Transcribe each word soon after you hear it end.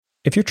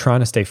If you're trying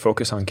to stay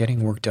focused on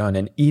getting work done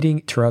and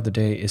eating throughout the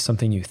day is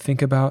something you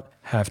think about,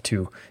 have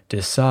to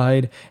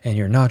decide, and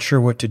you're not sure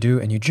what to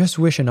do, and you just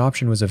wish an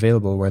option was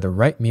available where the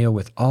right meal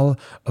with all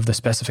of the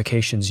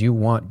specifications you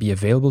want be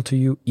available to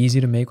you,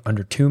 easy to make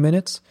under 2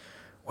 minutes,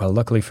 well,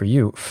 luckily for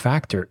you,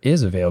 Factor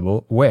is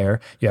available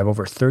where you have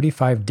over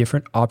 35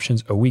 different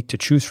options a week to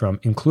choose from,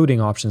 including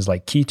options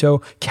like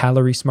keto,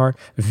 calorie smart,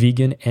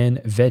 vegan, and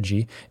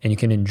veggie. And you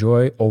can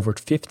enjoy over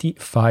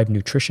 55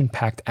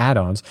 nutrition-packed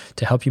add-ons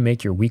to help you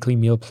make your weekly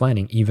meal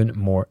planning even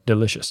more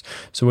delicious.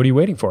 So what are you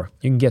waiting for?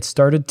 You can get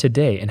started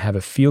today and have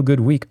a feel-good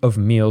week of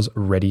meals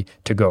ready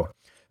to go.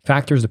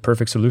 Factor is the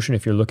perfect solution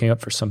if you're looking up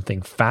for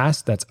something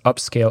fast that's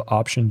upscale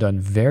option done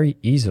very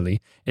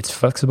easily. It's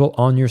flexible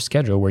on your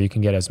schedule where you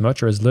can get as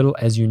much or as little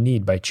as you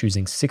need by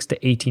choosing 6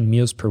 to 18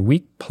 meals per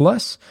week.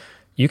 Plus,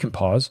 you can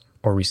pause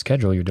or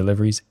reschedule your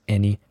deliveries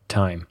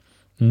anytime.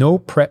 No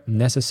prep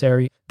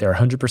necessary. They're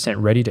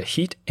 100% ready to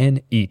heat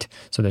and eat.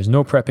 So there's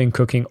no prepping,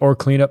 cooking, or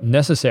cleanup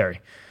necessary.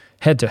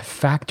 Head to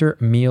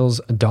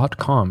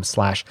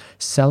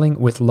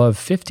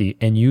factormeals.com/sellingwithlove50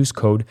 and use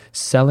code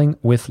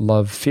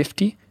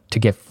sellingwithlove50 to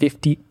get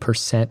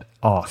 50%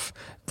 off.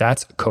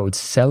 That's code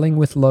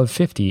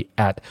sellingwithlove50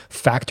 at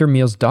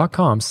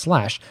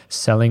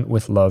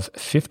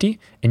factormeals.com/sellingwithlove50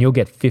 and you'll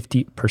get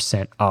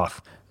 50% off.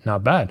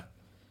 Not bad.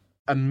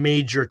 A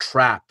major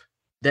trap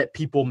that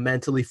people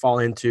mentally fall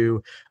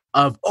into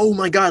of, oh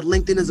my God,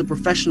 LinkedIn is a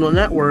professional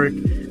network.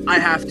 I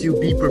have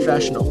to be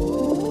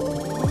professional.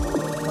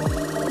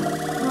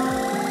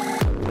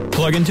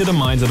 Plug into the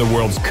minds of the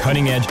world's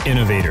cutting-edge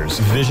innovators,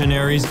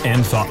 visionaries,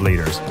 and thought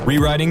leaders,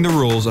 rewriting the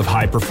rules of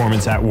high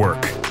performance at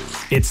work.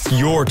 It's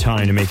your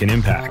time to make an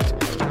impact.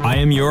 I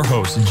am your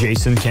host,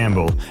 Jason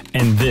Campbell,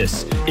 and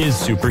this is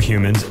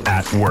Superhumans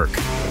at Work,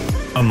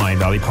 a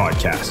Mindvalley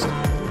podcast.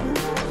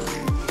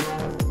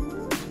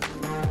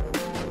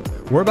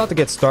 We're about to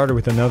get started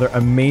with another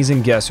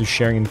amazing guest who's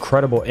sharing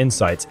incredible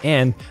insights,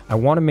 and I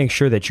want to make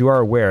sure that you are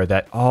aware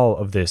that all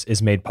of this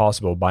is made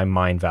possible by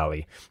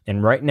Mindvalley.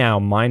 And right now,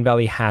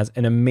 Mindvalley has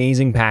an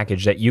amazing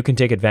package that you can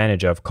take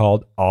advantage of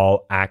called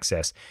All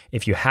Access.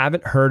 If you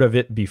haven't heard of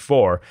it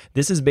before,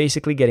 this is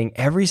basically getting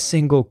every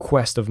single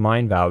quest of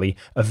Mindvalley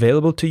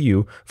available to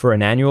you for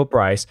an annual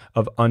price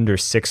of under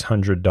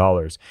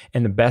 $600.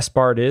 And the best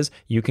part is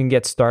you can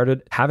get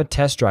started, have a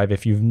test drive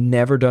if you've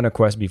never done a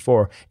quest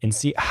before, and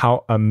see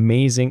how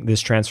amazing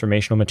this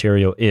transformational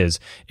material is.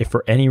 If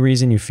for any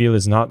reason you feel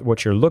is not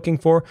what you're looking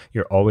for,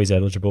 you're always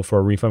eligible for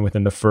a refund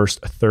within the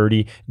first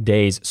 30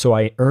 days. So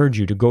I urge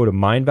you to go to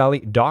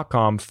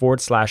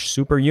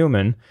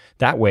mindvalley.com/superhuman.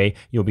 That way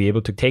you'll be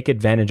able to take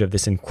advantage of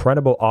this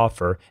incredible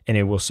offer, and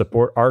it will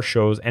support our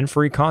shows and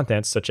free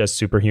content such as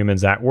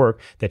Superhumans at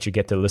Work that you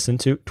get to listen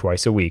to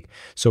twice a week.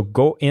 So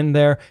go in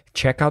there,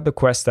 check out the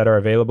quests that are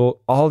available.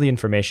 All the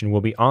information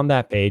will be on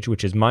that page,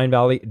 which is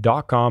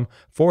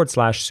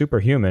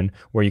mindvalley.com/superhuman,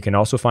 where you can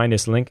also find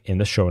this link in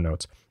the show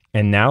notes.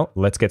 And now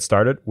let's get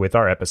started with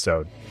our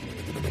episode.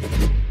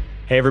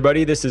 Hey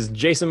everybody, this is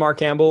Jason Mark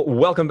Campbell.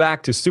 Welcome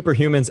back to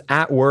Superhumans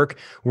at Work.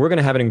 We're going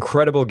to have an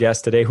incredible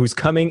guest today who's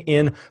coming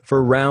in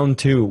for round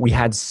 2. We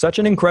had such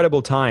an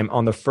incredible time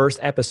on the first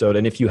episode,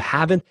 and if you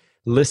haven't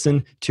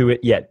listen to it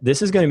yet,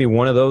 this is going to be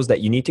one of those that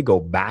you need to go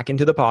back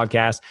into the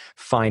podcast,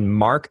 find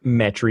Mark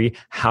Metry,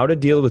 How to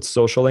Deal with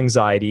Social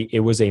Anxiety. It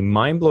was a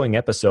mind-blowing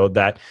episode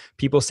that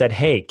people said,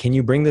 hey, can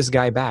you bring this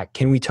guy back?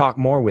 Can we talk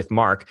more with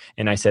Mark?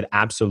 And I said,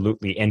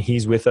 absolutely. And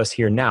he's with us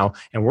here now.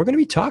 And we're going to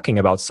be talking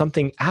about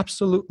something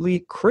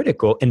absolutely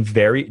critical and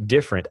very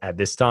different at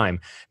this time.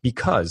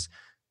 Because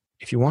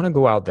if you want to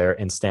go out there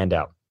and stand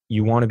out,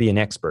 you want to be an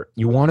expert,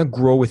 you want to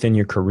grow within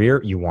your career,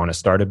 you want to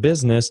start a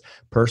business,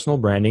 personal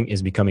branding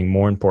is becoming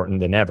more important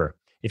than ever.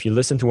 If you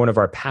listen to one of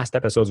our past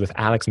episodes with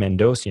Alex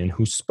Mendosian,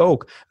 who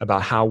spoke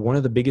about how one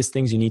of the biggest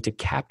things you need to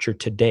capture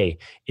today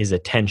is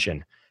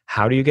attention.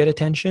 How do you get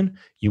attention?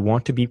 You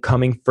want to be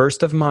becoming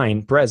first of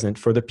mind present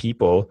for the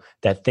people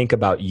that think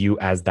about you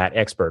as that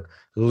expert.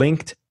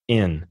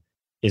 LinkedIn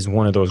is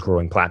one of those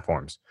growing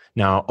platforms.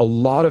 Now, a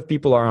lot of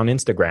people are on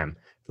Instagram.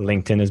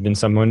 LinkedIn has been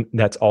someone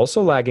that's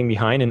also lagging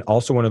behind and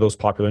also one of those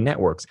popular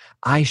networks.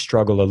 I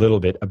struggle a little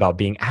bit about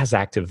being as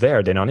active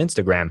there than on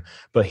Instagram.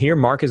 But here,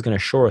 Mark is going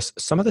to show us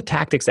some of the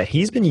tactics that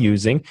he's been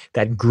using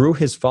that grew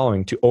his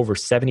following to over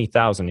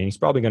 70,000. And he's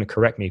probably going to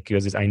correct me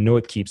because I know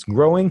it keeps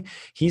growing.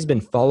 He's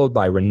been followed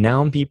by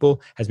renowned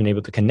people, has been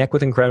able to connect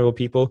with incredible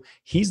people.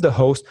 He's the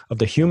host of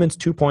the Humans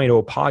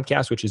 2.0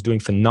 podcast, which is doing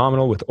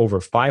phenomenal with over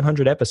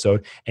 500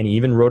 episodes. And he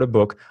even wrote a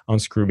book on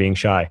Screw Being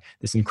Shy.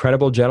 This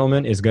incredible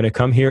gentleman is going to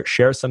come here,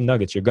 share some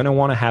nuggets. You're going to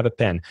want to have a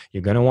pen.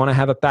 You're going to want to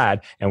have a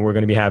pad, and we're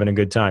going to be having a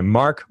good time.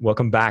 Mark,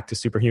 welcome back to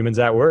Superhumans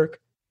at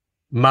Work.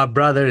 My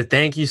brother,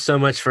 thank you so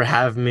much for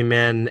having me,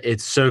 man.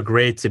 It's so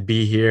great to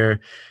be here.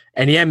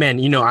 And yeah,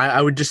 man,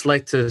 I would just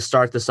like to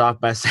start this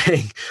off by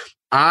saying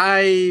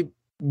I,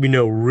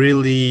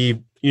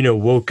 really,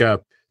 woke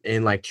up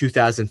in like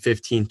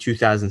 2015,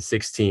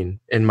 2016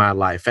 in my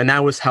life. And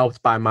that was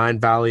helped by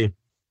Mindvalley.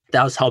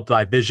 That was helped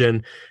by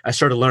Vision. I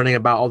started learning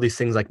about all these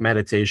things like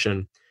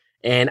meditation.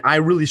 And I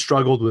really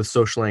struggled with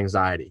social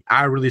anxiety.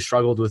 I really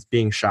struggled with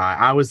being shy.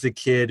 I was the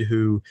kid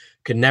who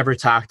could never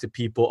talk to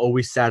people,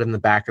 always sat in the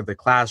back of the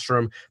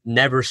classroom,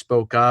 never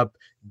spoke up,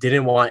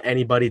 didn't want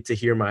anybody to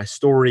hear my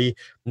story,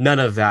 none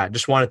of that,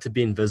 just wanted to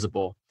be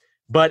invisible.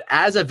 But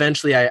as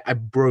eventually I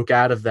broke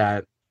out of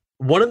that,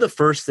 one of the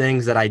first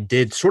things that I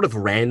did sort of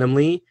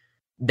randomly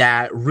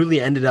that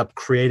really ended up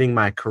creating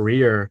my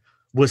career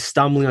was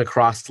stumbling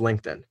across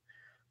LinkedIn.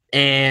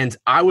 And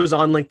I was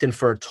on LinkedIn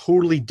for a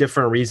totally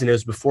different reason. It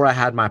was before I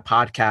had my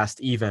podcast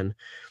even.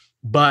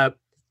 But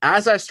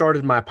as I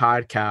started my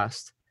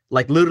podcast,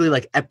 like literally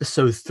like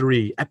episode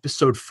 3,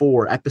 episode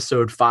 4,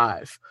 episode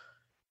 5,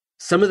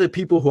 some of the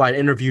people who I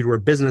interviewed were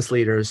business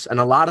leaders, and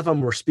a lot of them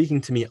were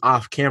speaking to me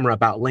off camera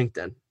about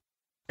LinkedIn.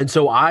 And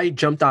so I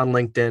jumped on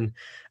LinkedIn.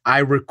 I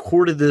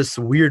recorded this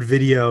weird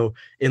video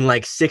in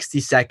like 60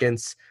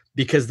 seconds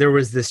because there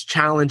was this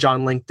challenge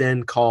on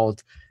LinkedIn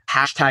called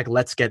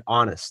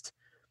 #Let'sGetHonest.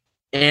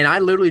 And I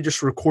literally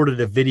just recorded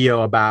a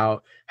video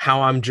about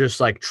how I'm just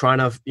like trying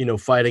to,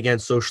 fight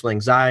against social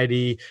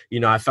anxiety.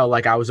 I felt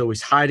like I was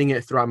always hiding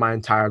it throughout my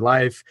entire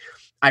life.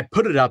 I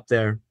put it up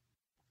there.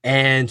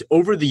 And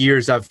over the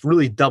years, I've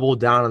really doubled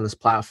down on this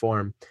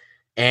platform.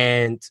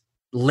 And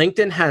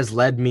LinkedIn has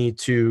led me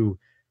to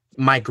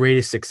my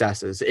greatest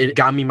successes. It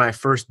got me my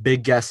first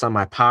big guests on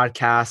my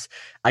podcast.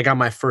 I got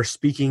my first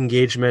speaking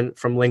engagement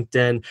from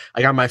LinkedIn.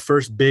 I got my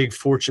first big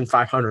Fortune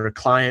 500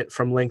 client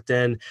from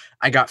LinkedIn.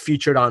 I got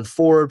featured on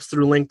Forbes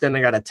through LinkedIn.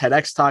 I got a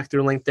TEDx talk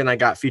through LinkedIn. I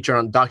got featured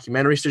on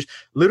documentary series.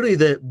 Literally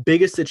the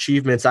biggest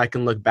achievements I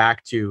can look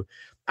back to,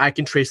 I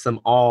can trace them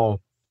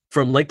all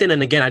from LinkedIn.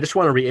 And again, I just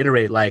want to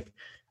reiterate, like,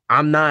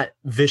 I'm not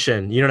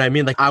Vishen, you know what I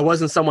mean? Like I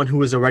wasn't someone who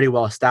was already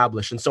well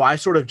established. And so I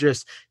sort of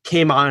just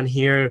came on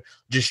here,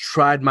 just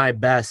tried my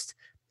best.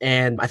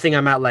 And I think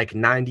I'm at like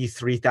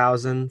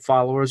 93,000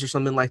 followers or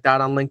something like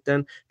that on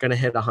LinkedIn. Gonna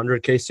hit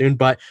 100K soon.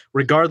 But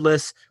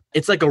regardless,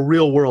 it's like a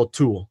real world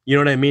tool. You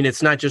know what I mean?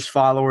 It's not just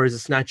followers.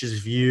 It's not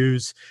just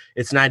views.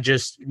 It's not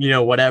just,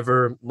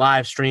 whatever,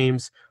 live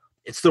streams.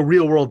 It's the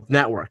real world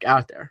network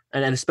out there.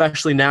 And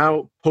especially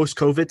now,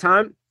 post-COVID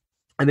time,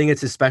 I think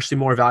it's especially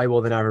more valuable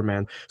than ever,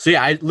 man. So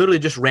yeah, I literally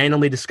just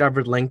randomly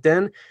discovered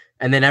LinkedIn.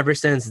 And then ever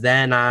since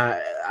then,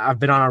 I've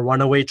been on a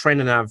runaway train,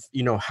 and I've,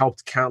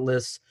 helped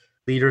countless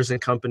leaders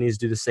and companies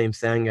do the same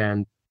thing.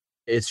 And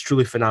it's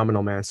truly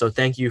phenomenal, man. So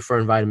thank you for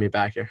inviting me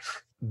back here.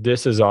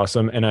 This is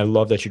awesome. And I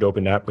love that you'd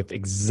opened up with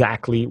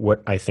exactly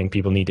what I think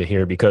people need to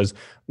hear, because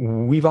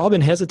we've all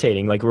been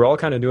hesitating. Like we're all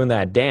kind of doing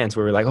that dance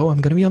where we're like, oh,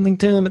 I'm going to be on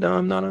LinkedIn, but no,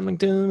 I'm not on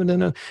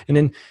LinkedIn. And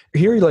then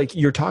here, like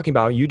you're talking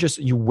about,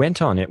 you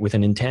went on it with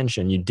an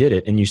intention. You did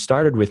it, and you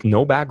started with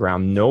no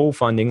background, no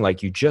funding.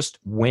 Like you just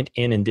went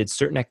in and did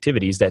certain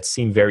activities that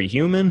seem very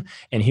human.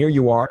 And here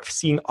you are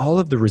seeing all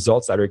of the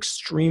results that are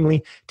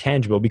extremely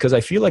tangible, because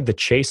I feel like the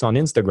chase on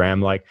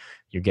Instagram, like,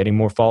 you're getting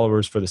more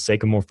followers for the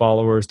sake of more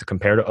followers to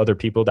compare to other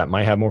people that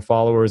might have more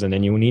followers. And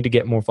then you need to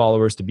get more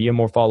followers to be a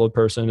more followed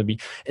person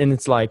and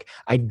it's like,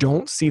 I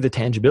don't see the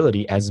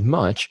tangibility as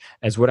much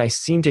as what I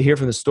seem to hear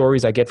from the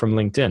stories I get from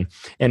LinkedIn.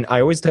 And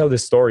I always tell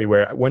this story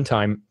where one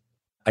time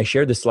I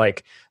shared this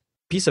like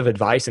piece of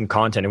advice and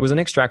content. It was an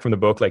extract from the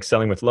book, like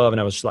Selling with Love.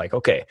 And I was just like,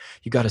 okay,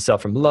 you got to sell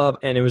from love.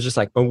 And it was just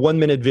like a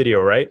 1-minute video,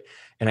 right?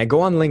 And I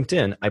go on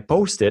LinkedIn, I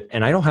post it,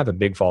 and I don't have a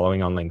big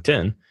following on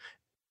LinkedIn.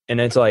 And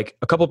it's like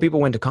a couple of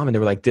people went to comment. They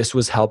were like, this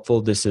was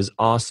helpful. This is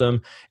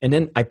awesome. And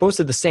then I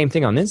posted the same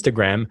thing on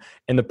Instagram,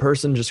 and the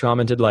person just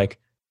commented like,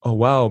 oh,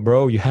 wow,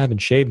 bro, you haven't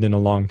shaved in a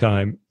long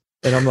time.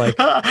 And I'm like,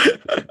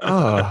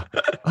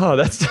 oh,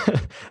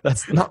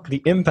 that's not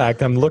the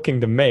impact I'm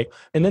looking to make.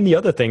 And then the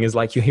other thing is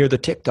like, you hear the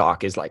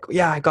TikTok is like,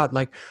 yeah, I got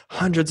like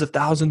hundreds of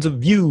thousands of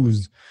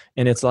views.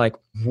 And it's like,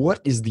 what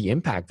is the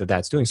impact that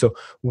that's doing? So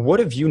what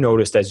have you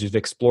noticed as you've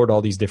explored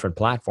all these different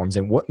platforms,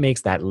 and what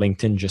makes that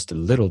LinkedIn just a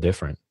little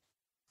different?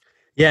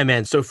 Yeah,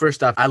 man. So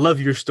first off, I love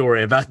your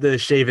story about the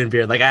shaven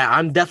beard. Like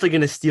I'm definitely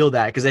going to steal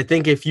that, because I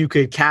think if you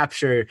could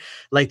capture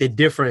like the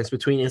difference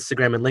between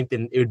Instagram and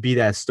LinkedIn, it would be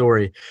that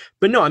story.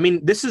 But no, I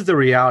mean, this is the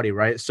reality,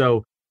 right?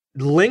 So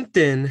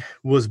LinkedIn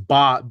was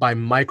bought by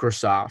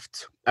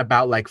Microsoft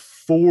about like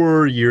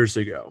 4 years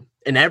ago.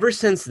 And ever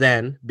since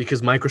then,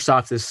 because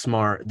Microsoft is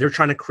smart, they're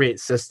trying to create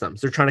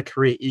systems. They're trying to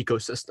create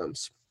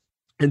ecosystems.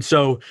 And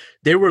so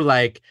they were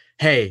like,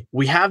 hey,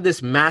 we have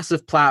this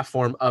massive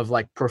platform of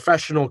like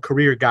professional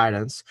career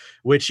guidance,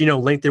 which,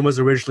 LinkedIn was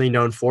originally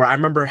known for. I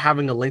remember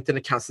having a LinkedIn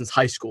account since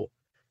high school,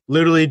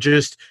 literally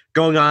just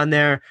going on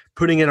there,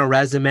 putting in a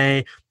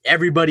resume,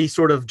 everybody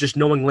sort of just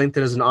knowing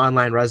LinkedIn as an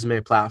online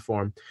resume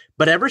platform.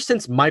 But ever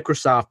since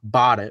Microsoft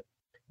bought it,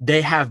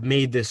 they have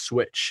made this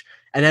switch.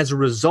 And as a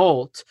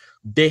result,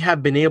 they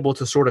have been able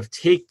to sort of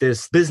take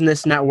this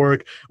business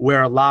network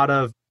where a lot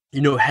of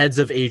heads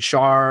of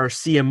HR,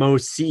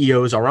 CMOs,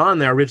 CEOs are on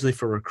there originally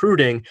for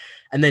recruiting.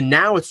 And then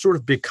now it's sort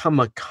of become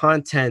a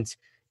content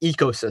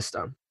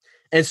ecosystem.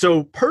 And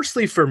so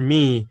personally for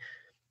me,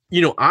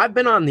 I've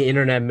been on the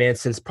internet, man,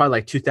 since probably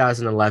like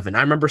 2011. I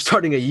remember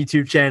starting a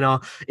YouTube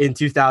channel in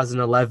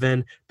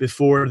 2011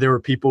 before there were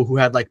people who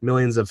had like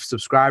millions of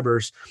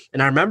subscribers.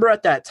 And I remember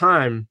at that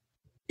time,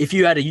 if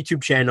you had a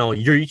YouTube channel,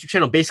 your YouTube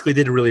channel basically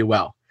did really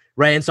well.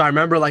 Right. And so I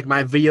remember like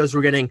my videos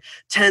were getting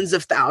tens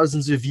of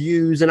thousands of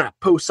views, and I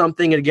post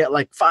something and get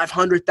like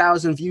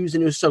 500,000 views,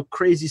 and it was so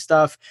crazy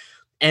stuff.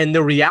 And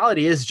the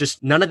reality is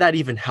just none of that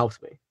even helped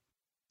me.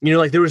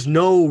 Like there was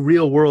no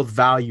real world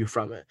value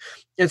from it.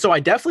 And so I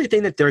definitely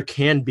think that there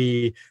can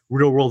be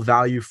real world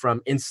value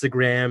from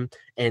Instagram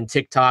and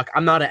TikTok.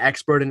 I'm not an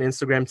expert in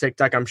Instagram,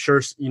 TikTok. I'm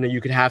sure,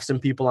 you could have some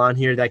people on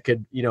here that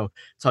could,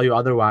 tell you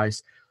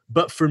otherwise.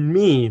 But for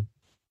me,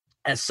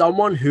 as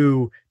someone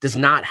who does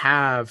not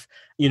have,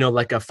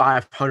 like a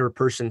 500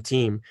 person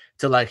team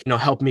to like,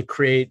 help me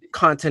create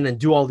content and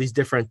do all these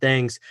different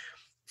things.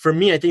 For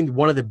me, I think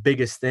one of the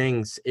biggest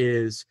things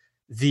is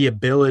the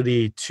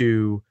ability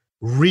to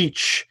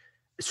reach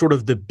sort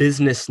of the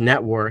business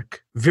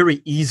network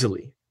very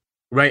easily,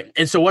 right?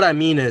 And so what I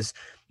mean is,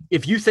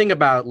 if you think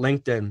about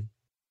LinkedIn,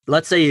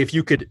 let's say if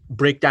you could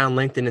break down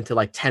LinkedIn into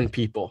like 10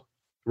 people,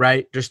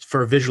 right? Just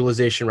for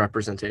visualization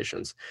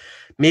representations,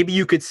 maybe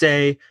you could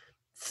say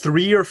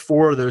 3 or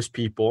 4 of those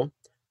people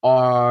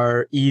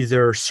are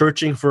either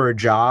searching for a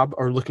job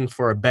or looking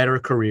for a better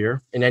career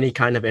in any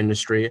kind of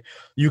industry.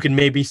 You can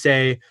maybe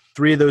say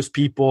 3 of those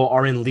people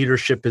are in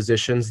leadership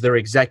positions. They're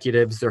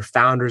executives, they're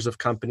founders of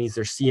companies,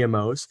 they're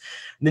CMOs.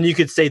 And then you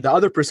could say the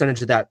other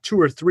percentage of that,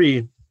 2 or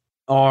 3,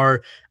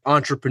 are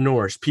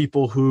entrepreneurs,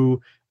 people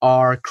who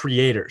are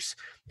creators.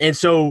 And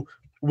so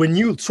when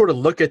you sort of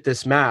look at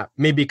this map,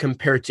 maybe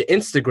compared to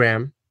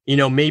Instagram,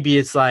 maybe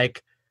it's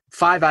like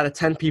 5 out of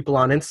 10 people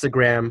on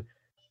Instagram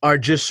are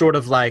just sort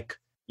of like,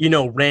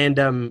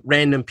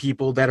 random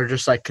people that are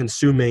just like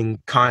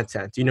consuming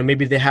content.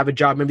 Maybe they have a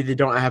job, maybe they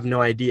don't, I have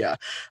no idea.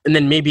 And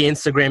then maybe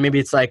Instagram, maybe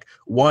it's like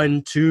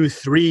 1, 2,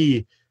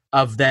 3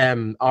 of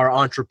them are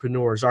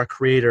entrepreneurs, are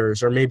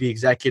creators, or maybe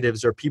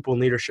executives or people in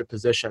leadership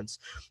positions.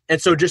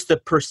 And so just the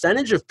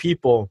percentage of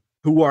people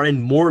who are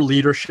in more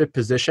leadership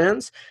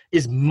positions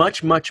is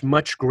much, much,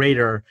 much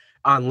greater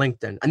on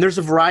LinkedIn. And there's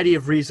a variety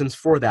of reasons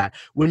for that.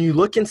 When you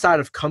look inside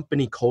of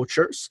company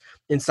cultures,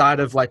 inside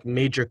of like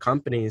major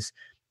companies,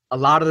 a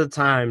lot of the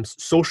times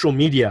social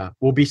media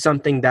will be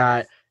something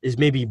that is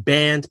maybe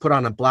banned, put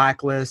on a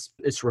blacklist,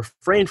 it's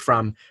refrained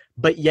from,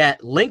 but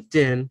yet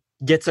LinkedIn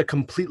gets a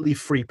completely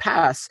free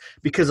pass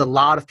because a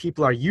lot of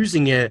people are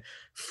using it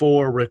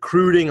for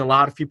recruiting. A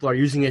lot of people are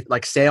using it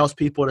like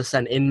salespeople to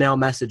send email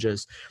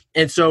messages.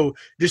 And so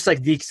just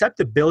like the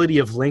acceptability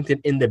of LinkedIn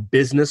in the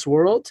business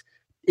world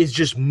is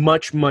just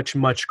much, much,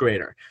 much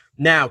greater.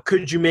 Now,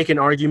 could you make an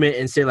argument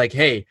and say like,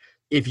 hey,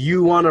 if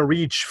you want to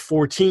reach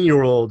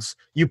 14-year-olds,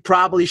 you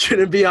probably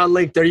shouldn't be on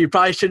LinkedIn. You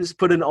probably shouldn't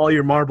put in all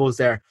your marbles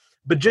there.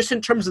 But just in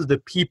terms of the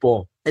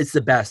people, it's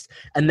the best.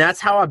 And that's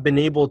how I've been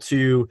able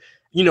to,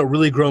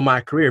 really grow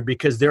my career,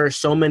 because there are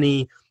so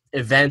many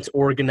event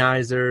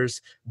organizers.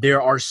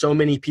 There are so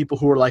many people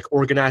who are like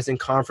organizing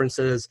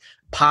conferences,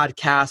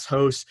 podcast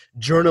hosts,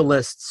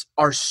 journalists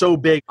are so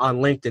big on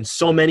LinkedIn.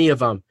 So many of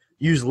them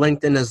use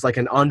LinkedIn as like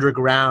an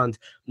underground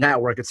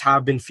network. It's how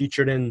I've been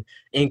featured in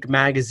Inc.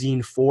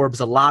 magazine,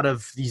 Forbes, a lot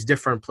of these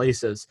different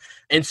places.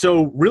 And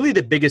so really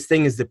the biggest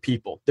thing is the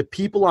people. The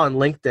people on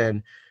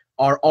LinkedIn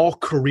are all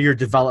career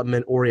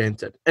development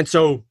oriented. And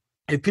so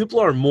if people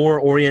are more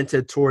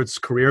oriented towards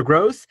career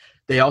growth,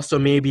 they also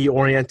may be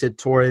oriented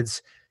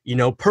towards,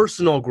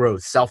 personal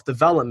growth,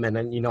 self-development.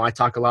 And, I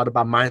talk a lot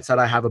about mindset.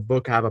 I have a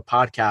book, I have a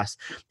podcast.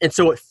 And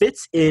so it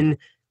fits in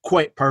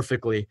quite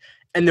perfectly.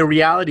 And the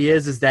reality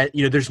is that,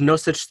 there's no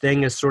such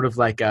thing as sort of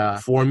like a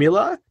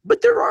formula,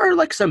 but there are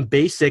like some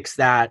basics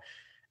that,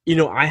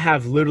 I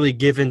have literally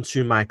given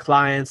to my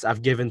clients,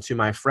 I've given to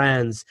my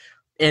friends,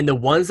 and the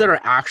ones that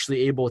are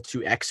actually able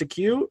to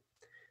execute,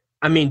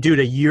 I mean, dude,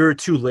 a year or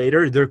 2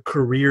 later, their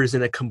career is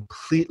in a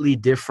completely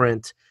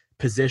different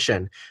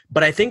position.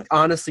 But I think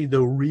honestly,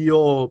 the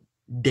real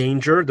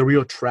danger, the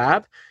real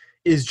trap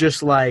is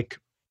just like,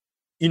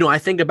 I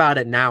think about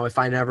it now. If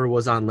I never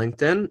was on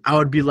LinkedIn, I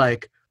would be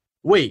like,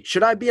 wait,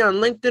 should I be on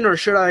LinkedIn or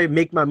should I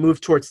make my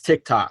move towards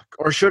TikTok?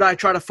 Or should I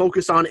try to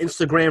focus on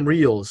Instagram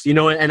Reels,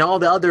 and all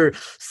the other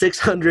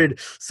 600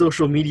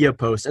 social media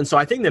posts? And so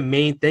I think the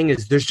main thing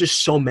is there's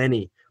just so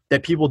many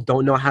that people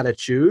don't know how to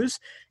choose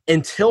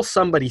until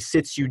somebody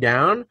sits you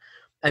down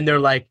and they're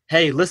like,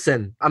 hey,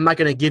 listen, I'm not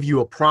going to give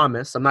you a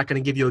promise. I'm not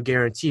going to give you a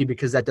guarantee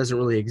because that doesn't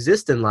really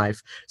exist in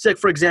life. So like,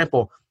 for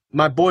example,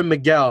 my boy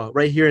Miguel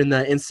right here in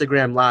the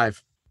Instagram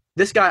live,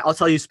 this guy, I'll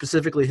tell you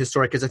specifically his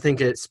story because I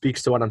think it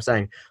speaks to what I'm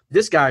saying.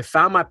 This guy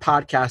found my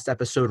podcast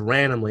episode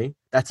randomly.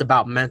 That's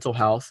about mental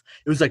health.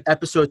 It was like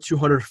episode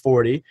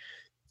 240.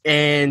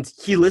 And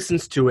he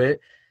listens to it.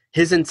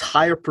 His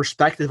entire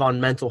perspective on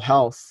mental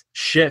health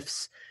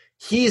shifts.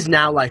 He's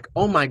now like,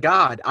 oh my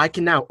God, I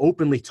can now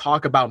openly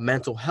talk about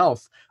mental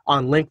health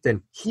on LinkedIn.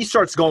 He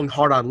starts going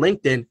hard on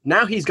LinkedIn.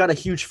 Now he's got a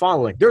huge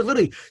following. There are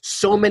literally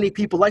so many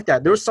people like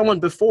that. There was someone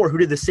before who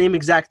did the same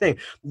exact thing.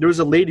 There was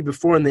a lady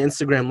before in the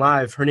Instagram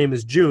live. Her name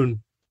is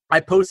June.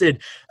 I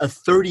posted a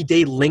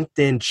 30-day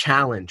LinkedIn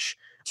challenge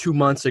 2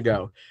 months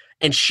ago.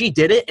 And she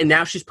did it, and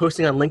now she's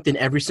posting on LinkedIn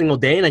every single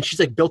day, and then she's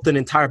like built an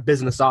entire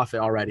business off it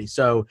already.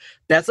 So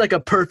that's like a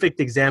perfect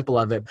example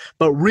of it.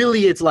 But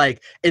really, it's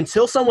like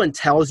until someone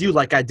tells you,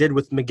 like I did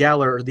with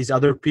Miguel or these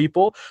other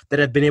people that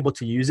have been able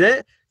to use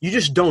it, you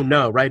just don't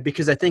know, right?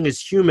 Because I think as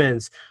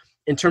humans,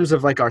 in terms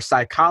of like our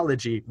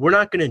psychology, we're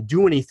not going to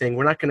do anything.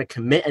 We're not going to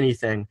commit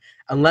anything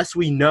unless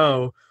we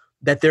know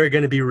that there are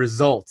going to be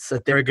results,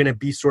 that there are going to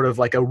be sort of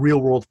like a real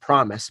world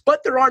promise.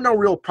 But there are no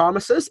real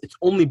promises. It's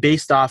only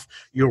based off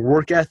your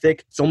work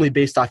ethic. It's only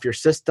based off your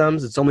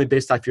systems. It's only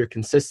based off your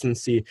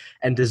consistency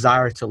and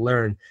desire to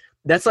learn.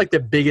 That's like the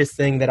biggest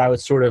thing that I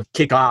would sort of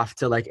kick off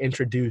to like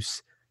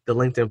introduce the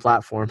LinkedIn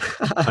platform.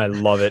 I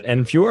love it.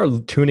 And if you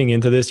are tuning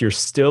into this, you're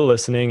still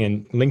listening,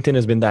 and LinkedIn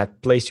has been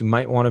that place you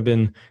might want to have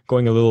been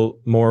going a little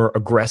more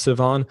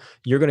aggressive on.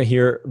 You're going to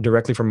hear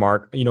directly from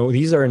Mark. You know,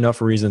 these are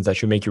enough reasons that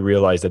should make you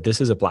realize that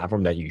this is a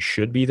platform that you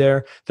should be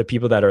there. The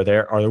people that are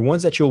there are the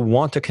ones that you'll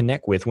want to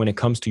connect with when it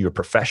comes to your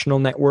professional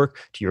network,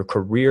 to your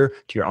career,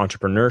 to your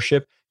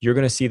entrepreneurship. You're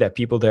going to see that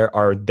people there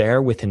are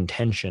there with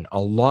intention,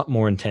 a lot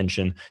more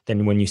intention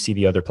than when you see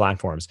the other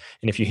platforms.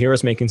 And if you hear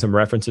us making some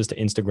references to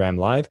Instagram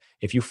Live,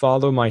 if you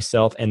follow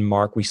myself and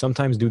Mark, we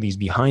sometimes do these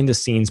behind the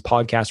scenes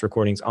podcast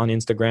recordings on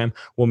Instagram.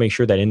 We'll make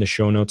sure that in the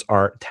show notes,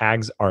 our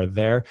tags are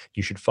there.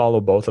 You should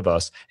follow both of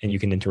us and you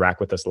can interact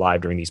with us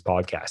live during these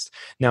podcasts.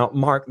 Now,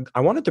 Mark,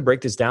 I wanted to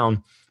break this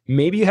down.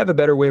 Maybe you have a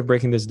better way of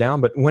breaking this down,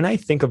 but when I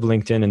think of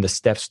LinkedIn and the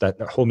steps that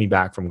hold me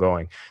back from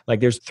going, like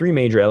there's three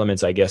major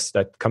elements, I guess,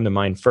 that come to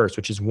mind first,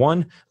 which is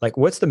one, like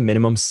what's the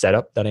minimum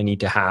setup that I need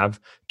to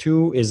have?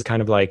 Two is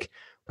kind of like,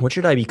 what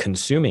should I be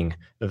consuming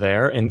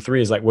there? And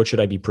three is like, what should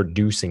I be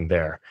producing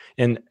there?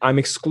 And I'm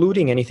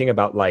excluding anything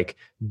about like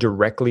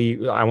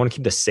directly, I want to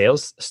keep the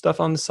sales stuff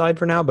on the side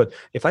for now, but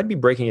if I'd be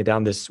breaking it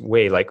down this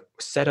way, like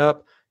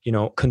setup, you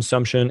know,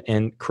 consumption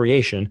and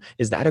creation,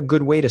 is that a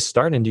good way to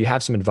start? And do you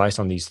have some advice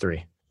on these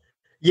three?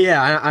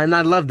 Yeah, and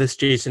I love this,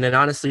 Jason. And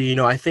honestly, you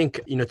know, I think,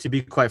 you know, to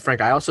be quite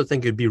frank, I also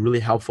think it'd be really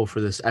helpful for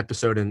this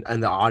episode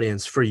and the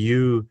audience for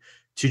you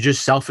to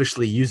just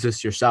selfishly use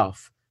this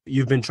yourself.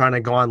 You've been trying to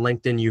go on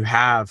LinkedIn, you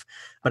have,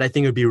 but I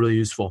think it would be really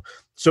useful.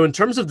 So in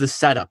terms of the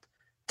setup,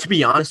 to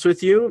be honest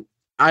with you,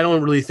 I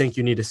don't really think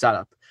you need a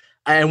setup.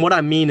 And what I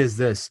mean is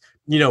this,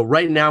 you know,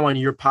 right now on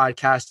your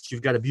podcast,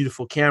 you've got a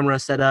beautiful camera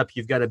set up,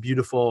 you've got a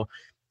beautiful,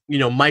 you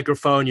know,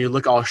 microphone, you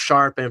look all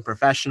sharp and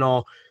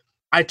professional.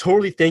 I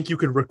totally think you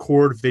could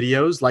record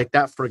videos like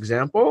that, for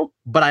example,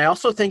 but I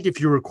also think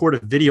if you record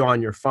a video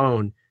on your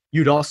phone,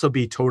 you'd also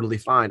be totally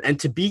fine. And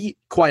to be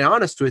quite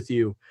honest with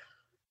you,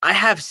 I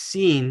have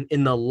seen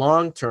in the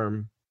long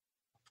term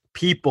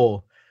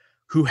people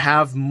who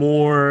have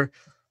more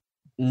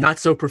not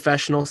so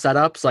professional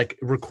setups, like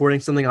recording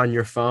something on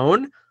your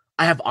phone.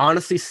 I have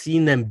honestly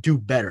seen them do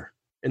better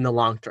in the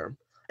long term.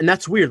 And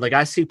that's weird. Like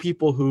I see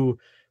people who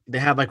they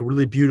have like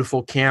really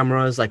beautiful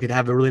cameras, like they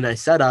have a really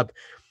nice setup,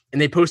 and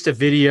they post a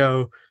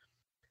video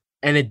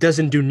and it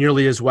doesn't do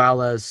nearly as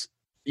well as,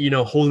 you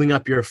know, holding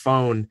up your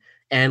phone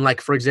and like,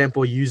 for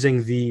example,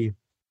 using the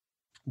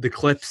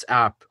Clips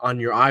app on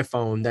your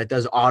iPhone that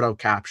does auto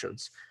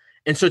captions.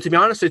 And so to be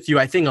honest with you,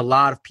 I think a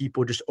lot of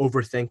people just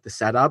overthink the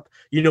setup.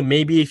 You know,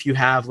 maybe if you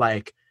have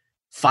like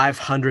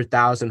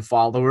 500,000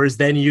 followers,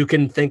 then you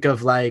can think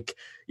of like,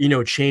 you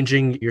know,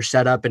 changing your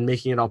setup and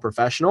making it all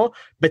professional.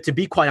 But to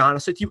be quite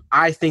honest with you,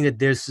 I think that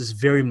this is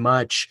very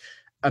much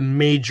a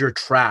major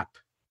trap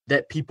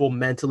that people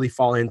mentally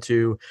fall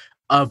into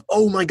of,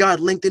 oh my God,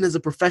 LinkedIn is a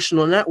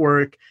professional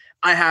network.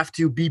 I have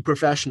to be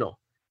professional.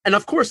 And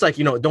of course, like,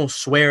 you know, don't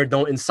swear,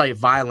 don't incite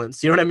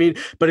violence. You know what I mean?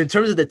 But in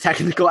terms of the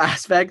technical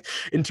aspect,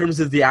 in terms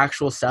of the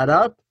actual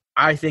setup,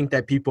 I think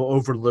that people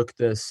overlook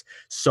this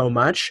so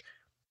much.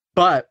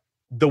 But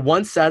the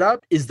one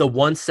setup is the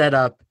one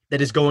setup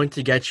that is going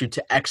to get you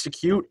to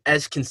execute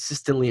as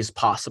consistently as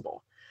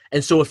possible.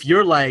 And so if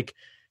you're like,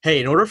 hey,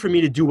 in order for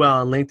me to do well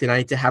on LinkedIn, I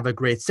need to have a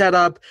great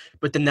setup,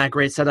 but then that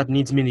great setup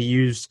needs me to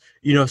use,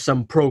 you know,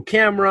 some pro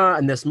camera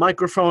and this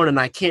microphone, and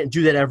I can't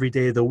do that every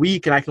day of the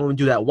week, and I can only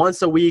do that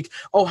once a week.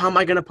 Oh, how am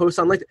I going to post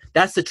on LinkedIn?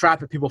 That's the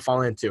trap that people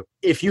fall into.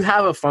 If you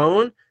have a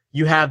phone,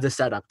 you have the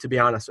setup, to be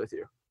honest with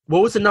you.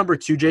 What was the number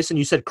two, Jason?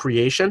 You said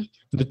creation?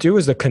 The two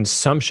is the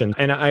consumption.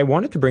 And I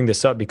wanted to bring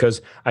this up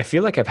because I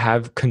feel like I've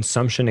had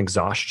consumption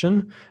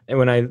exhaustion. And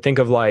when I think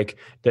of like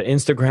the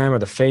Instagram or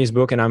the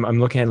Facebook, and I'm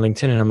looking at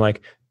LinkedIn and I'm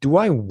like, do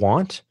I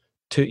want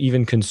to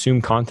even consume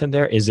content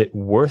there? Is it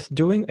worth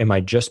doing? Am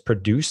I just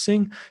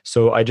producing?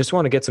 So I just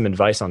want to get some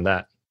advice on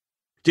that.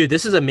 Dude,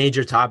 this is a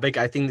major topic.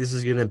 I think this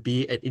is going to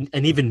be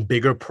an even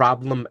bigger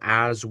problem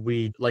as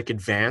we like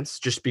advance,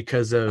 just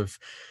because of,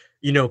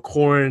 you know,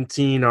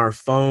 quarantine, our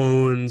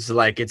phones,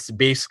 like it's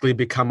basically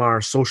become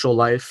our social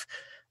life.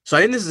 So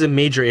I think this is a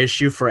major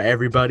issue for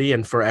everybody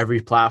and for every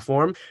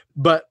platform.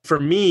 But for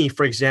me,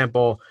 for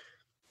example,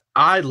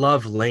 I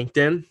love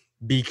LinkedIn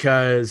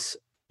because,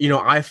 you know,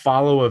 I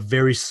follow a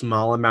very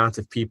small amount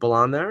of people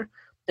on there.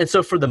 And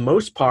so for the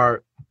most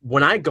part,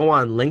 when I go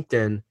on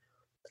LinkedIn,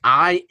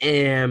 I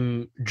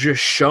am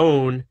just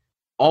shown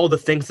all the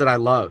things that I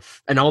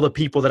love and all the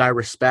people that I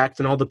respect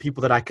and all the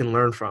people that I can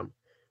learn from.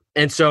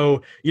 And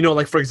so,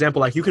 like, for example,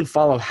 like you can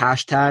follow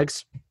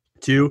hashtags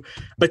too.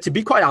 But to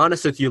be quite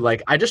honest with you,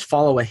 like I just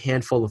follow a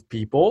handful of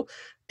people.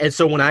 And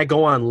so when I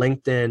go on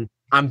LinkedIn,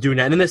 I'm doing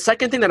that. And then the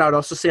second thing that I would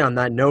also say on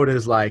that note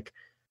is like,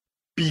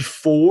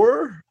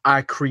 before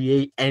I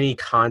create any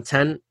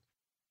content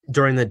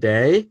during the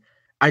day,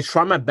 I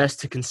try my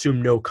best to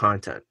consume no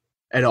content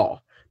at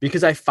all.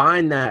 Because I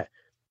find that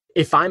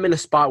if I'm in a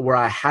spot where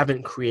I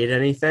haven't created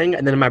anything,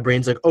 and then my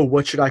brain's like, oh,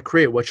 what should I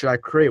create? What should I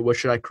create? What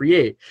should I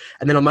create?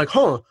 And then I'm like,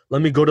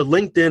 let me go to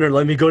LinkedIn or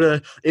let me go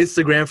to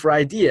Instagram for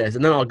ideas.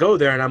 And then I'll go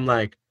there and I'm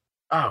like,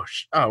 oh,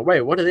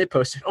 wait, what are they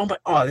posting?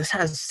 This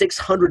has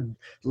 600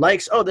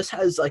 likes. Oh, this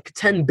has like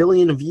 10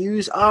 billion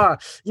views. I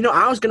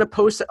was going to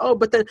post it. Oh,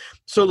 but then,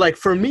 so like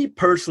for me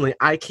personally,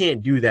 I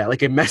can't do that.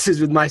 Like it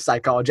messes with my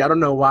psychology. I don't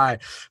know why,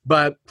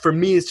 but for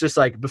me, it's just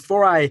like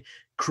before I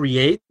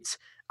create,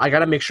 I got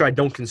to make sure I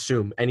don't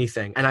consume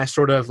anything. And I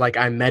sort of like,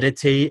 I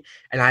meditate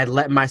and I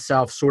let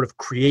myself sort of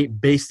create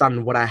based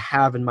on what I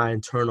have in my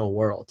internal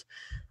world.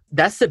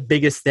 That's the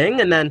biggest thing.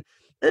 And then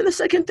the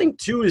second thing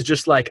too is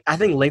just like, I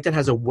think LinkedIn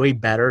has a way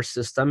better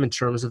system in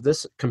terms of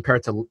this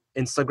compared to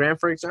Instagram,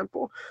 for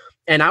example.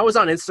 And I was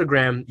on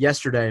Instagram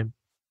yesterday,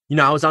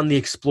 I was on the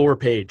explore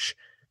page.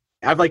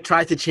 I've like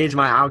tried to change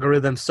my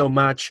algorithm so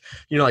much,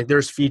 like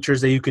there's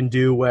features that you can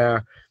do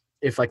where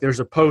if like there's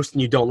a post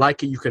and you don't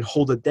like it, you can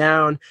hold it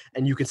down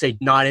and you can say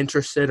not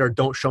interested or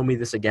don't show me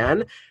this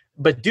again.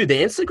 But dude,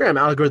 the Instagram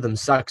algorithm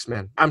sucks,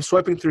 man. I'm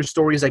swiping through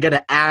stories. I get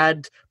an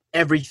ad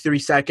every 3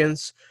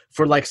 seconds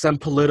for like some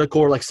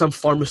political or like some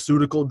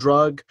pharmaceutical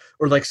drug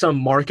or like some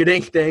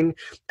marketing thing.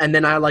 And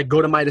then I like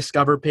go to my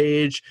Discover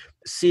page,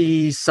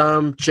 see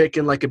some chick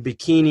in like a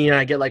bikini and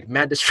I get like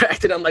mad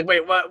distracted. I'm like,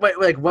 wait,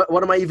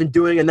 what am I even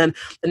doing? And then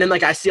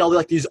like I see all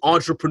like these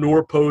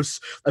entrepreneur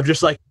posts of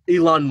just like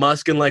Elon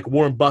Musk and like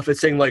Warren Buffett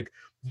saying like,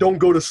 don't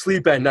go to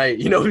sleep at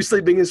night.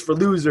 Sleeping is for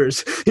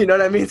losers. You know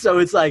what I mean? So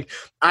it's like,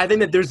 I think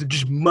that there's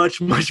just much,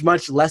 much,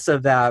 much less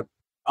of that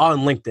on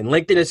LinkedIn.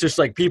 LinkedIn is just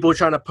like people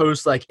trying to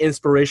post like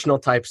inspirational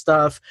type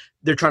stuff.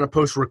 They're trying to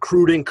post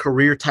recruiting,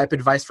 career type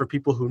advice for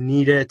people who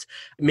need it.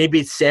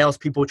 Maybe it's sales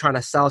people trying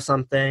to sell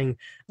something.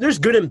 There's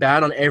good and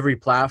bad on every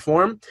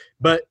platform.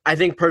 But I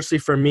think personally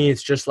for me,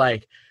 it's just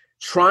like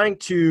trying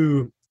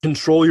to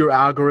control your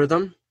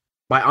algorithm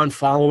by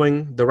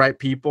unfollowing the right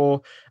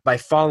people, by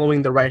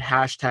following the right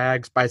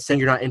hashtags, by saying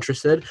you're not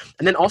interested.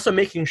 And then also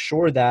making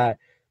sure that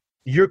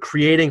you're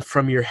creating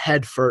from your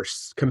head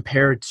first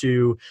compared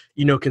to,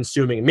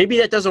 consuming. Maybe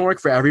that doesn't work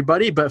for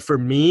everybody, but for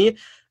me,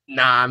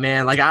 nah,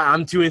 man, like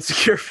I'm too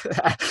insecure for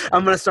that.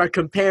 I'm going to start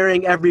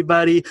comparing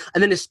everybody.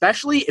 And then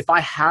especially if I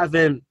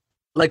haven't,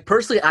 like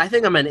personally, I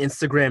think I'm an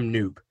Instagram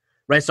noob,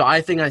 right? So I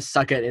think I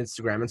suck at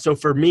Instagram. And so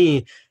for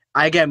me,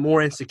 I get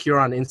more insecure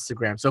on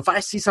Instagram. So if I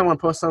see someone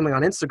post something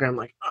on Instagram,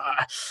 like,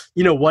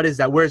 what is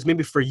that? Whereas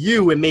maybe for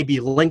you, it may be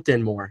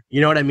LinkedIn more,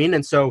 you know what I mean?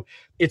 And so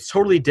it's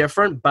totally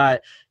different,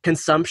 but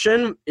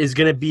consumption is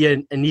going to be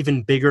an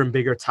even bigger and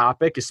bigger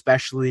topic,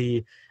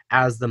 especially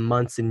as the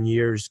months and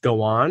years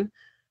go on.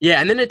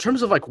 Yeah. And then in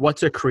terms of like what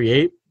to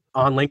create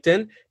on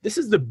LinkedIn, this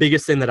is the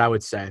biggest thing that I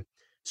would say.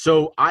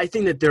 So I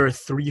think that there are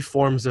 3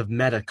 forms of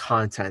meta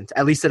content,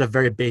 at least at a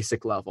very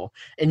basic level,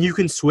 and you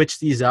can switch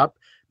these up.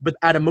 But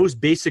at a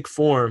most basic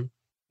form,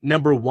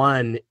 number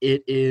 1,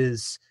 it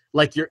is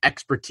like your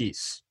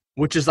expertise,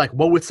 which is like,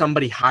 what would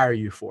somebody hire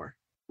you for,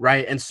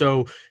 right? And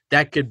so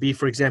that could be,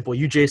 for example,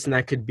 you, Jason,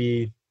 that could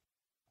be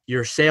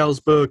your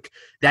sales book.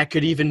 That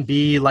could even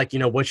be like,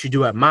 what you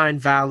do at Mind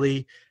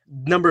Valley.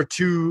 Number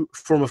 2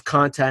 form of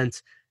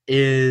content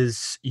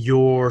is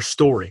your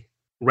story,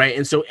 right?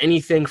 And so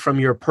anything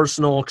from your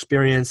personal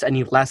experience,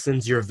 any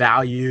lessons, your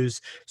values,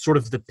 sort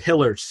of the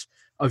pillars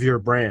of your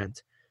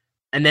brand.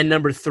 And then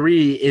number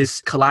 3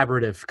 is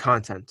collaborative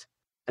content.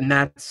 And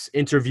that's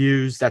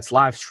interviews, that's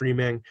live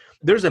streaming.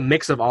 There's a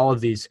mix of all of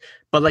these.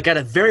 But like at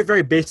a very,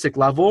 very basic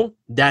level,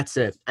 that's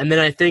it. And then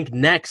I think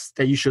next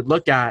that you should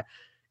look at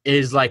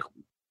is like,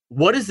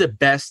 what is the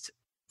best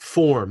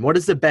form? What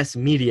is the best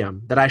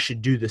medium that I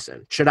should do this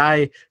in? Should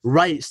I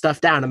write stuff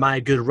down? Am I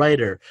a good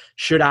writer?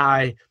 Should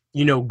I,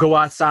 go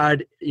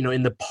outside,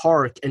 in the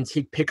park and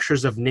take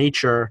pictures of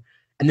nature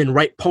and then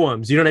write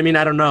poems? You know what I mean?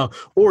 I don't know.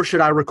 Or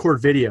should I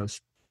record videos?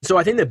 So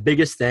I think the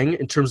biggest thing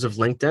in terms of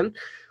LinkedIn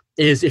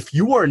is if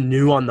you are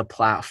new on the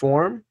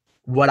platform,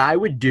 what I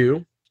would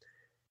do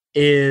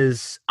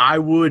is I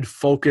would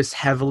focus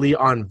heavily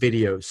on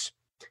videos.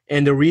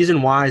 And the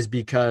reason why is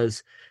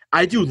because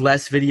I do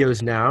less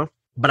videos now,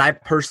 but I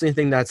personally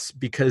think that's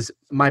because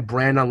my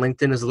brand on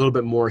LinkedIn is a little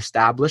bit more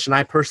established. And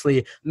I personally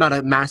am not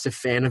a massive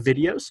fan of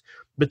videos.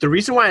 But the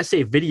reason why I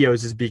say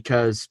videos is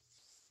because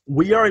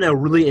we are in a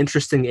really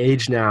interesting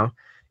age now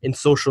in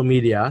social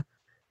media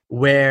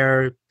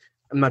where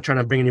I'm not trying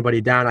to bring anybody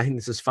down. I think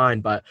this is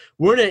fine, but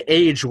we're in an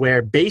age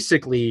where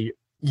basically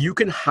you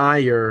can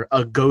hire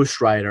a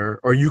ghostwriter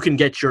or you can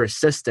get your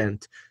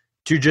assistant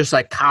to just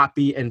like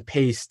copy and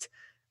paste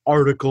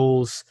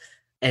articles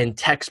and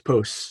text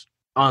posts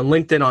on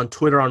LinkedIn, on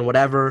Twitter, on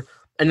whatever.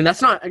 And then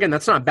that's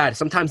not bad.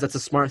 Sometimes that's a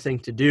smart thing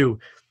to do.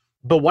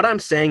 But what I'm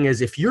saying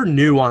is if you're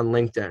new on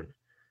LinkedIn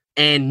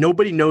and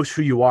nobody knows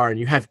who you are and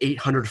you have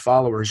 800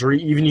 followers or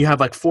even you have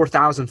like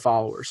 4,000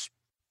 followers,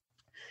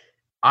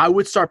 I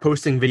would start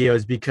posting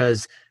videos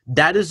because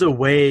that is a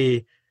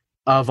way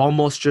of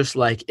almost just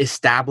like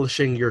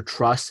establishing your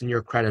trust and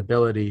your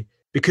credibility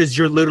because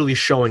you're literally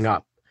showing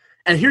up.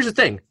 And here's the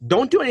thing,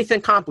 don't do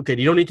anything complicated.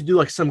 You don't need to do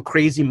like some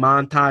crazy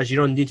montage. You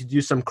don't need to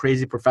do some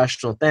crazy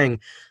professional thing.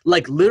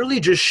 Like literally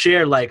just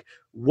share like,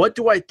 what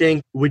do I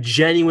think would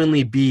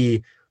genuinely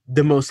be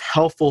the most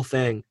helpful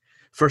thing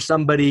for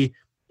somebody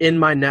in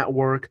my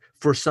network,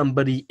 for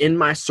somebody in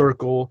my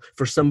circle,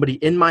 for somebody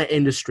in my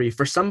industry,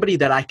 for somebody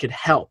that I could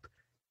help,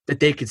 that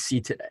they could see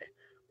today.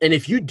 And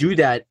if you do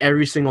that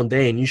every single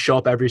day and you show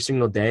up every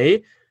single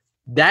day,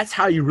 that's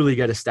how you really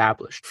get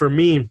established. For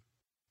me,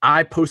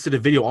 I posted a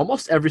video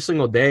almost every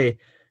single day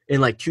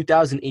in like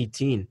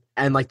 2018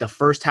 and like the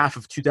first half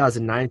of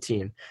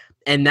 2019.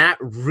 And that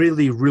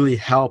really, really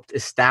helped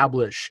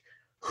establish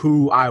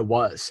who I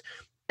was.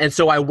 And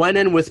so I went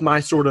in with my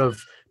sort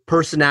of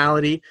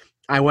personality.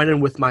 I went in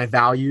with my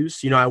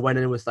values. I went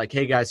in with like,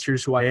 hey guys,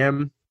 here's who I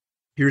am.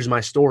 Here's my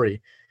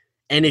story.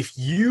 And if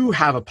you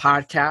have a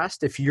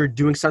podcast, if you're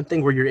doing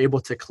something where you're able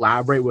to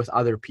collaborate with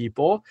other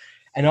people,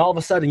 and all of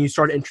a sudden you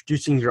start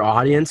introducing your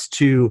audience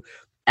to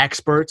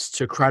experts,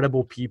 to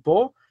credible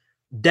people,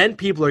 then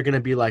people are going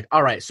to be like,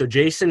 all right, so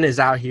Jason is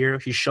out here.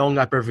 He's showing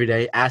up every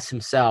day as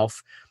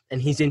himself,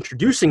 and he's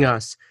introducing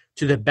us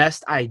to the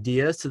best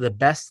ideas, to the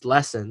best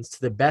lessons,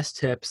 to the best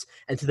tips,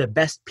 and to the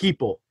best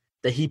people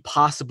that he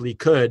possibly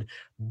could.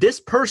 This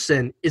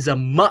person is a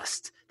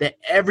must that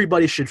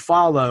everybody should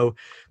follow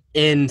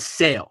in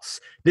sales.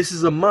 This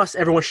is a must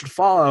everyone should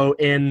follow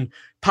in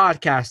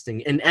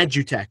podcasting and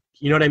edutech.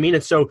 You know what I mean?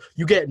 And so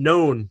you get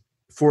known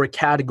for a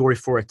category,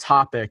 for a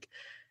topic.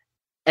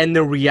 And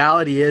the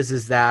reality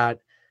is that,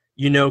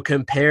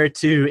 compared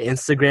to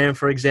Instagram,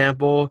 for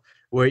example,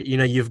 where,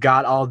 you've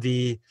got all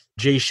the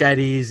Jay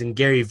Shettys and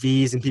Gary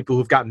V's and people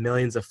who've got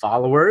millions of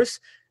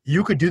followers,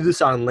 you could do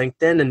this on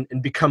LinkedIn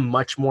and become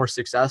much more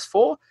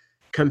successful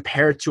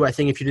compared to, I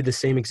think, if you did the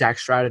same exact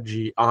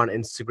strategy on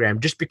Instagram,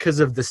 just because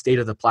of the state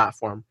of the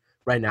platform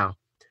right now.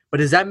 But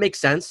does that make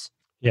sense?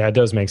 Yeah, it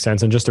does make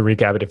sense. And just to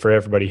recap it for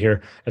everybody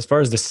here, as far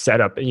as the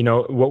setup,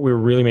 what we're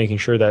really making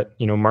sure that,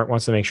 Mark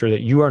wants to make sure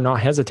that you are not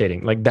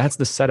hesitating. Like that's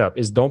the setup,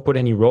 is don't put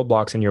any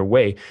roadblocks in your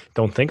way.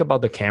 Don't think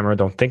about the camera.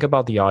 Don't think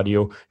about the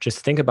audio. Just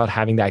think about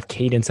having that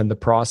cadence and the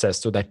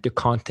process so that the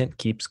content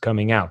keeps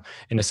coming out.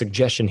 And a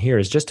suggestion here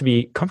is just to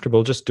be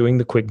comfortable just doing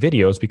the quick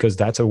videos, because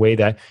that's a way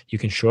that you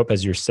can show up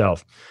as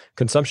yourself.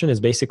 Consumption is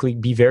basically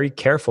be very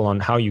careful on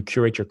how you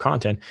curate your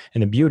content.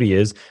 And the beauty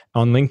is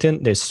on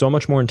LinkedIn, there's so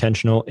much more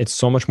intentional. It's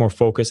so much more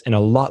focused and a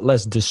lot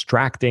less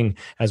distracting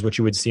as what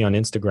you would see on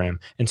Instagram.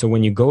 And so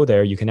when you go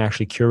there, you can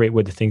actually curate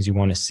with the things you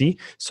want to see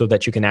so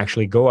that you can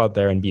actually go out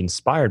there and be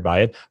inspired by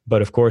it.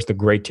 But of course, the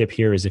great tip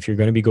here is if you're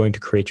going to be going to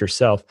create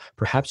yourself,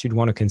 perhaps you'd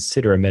want to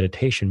consider a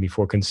meditation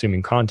before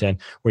consuming content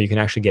where you can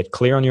actually get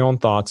clear on your own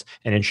thoughts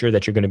and ensure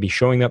that you're going to be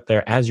showing up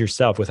there as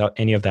yourself without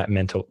any of that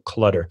mental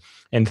clutter.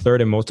 And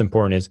third and most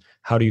important is,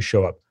 how do you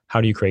show up?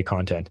 How do you create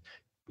content?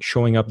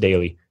 Showing up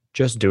daily,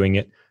 just doing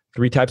it.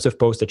 3 types of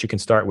posts that you can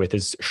start with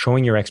is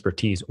showing your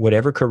expertise.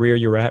 Whatever career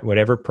you're at,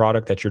 whatever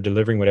product that you're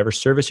delivering, whatever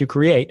service you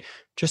create,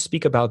 just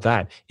speak about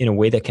that in a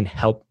way that can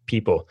help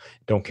people.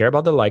 Don't care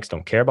about the likes,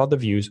 don't care about the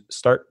views.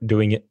 Start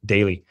doing it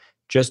daily.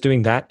 Just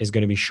doing that is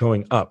going to be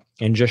showing up.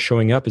 And just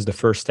showing up is the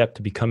first step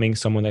to becoming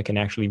someone that can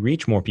actually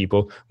reach more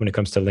people when it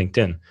comes to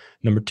LinkedIn.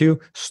 Number 2,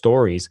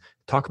 stories.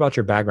 Talk about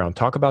your background,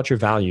 talk about your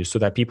values so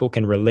that people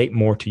can relate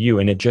more to you.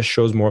 And it just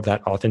shows more of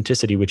that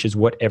authenticity, which is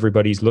what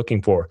everybody's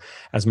looking for.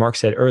 As Mark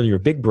said earlier,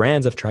 big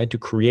brands have tried to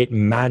create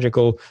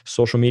magical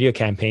social media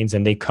campaigns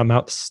and they come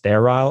out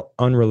sterile,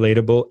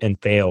 unrelatable,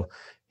 and fail.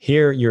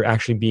 Here, you're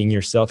actually being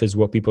yourself is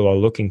what people are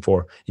looking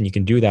for. And you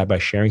can do that by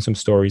sharing some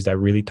stories that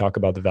really talk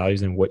about the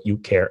values and what you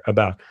care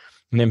about.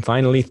 And then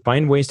finally,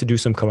 find ways to do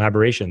some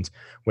collaborations,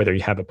 whether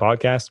you have a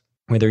podcast,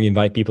 whether you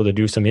invite people to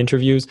do some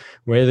interviews,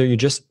 whether you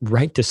just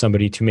write to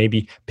somebody to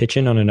maybe pitch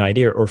in on an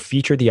idea or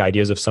feature the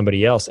ideas of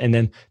somebody else and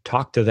then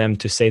talk to them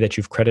to say that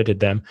you've credited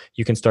them.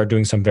 You can start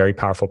doing some very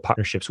powerful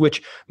partnerships,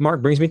 which,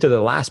 Mark, brings me to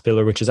the last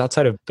pillar, which is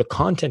outside of the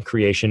content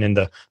creation and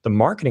the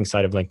marketing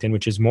side of LinkedIn,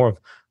 which is more of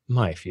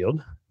my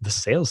field, the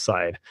sales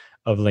side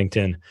of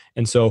LinkedIn.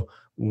 And so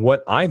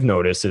what I've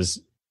noticed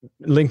is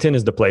LinkedIn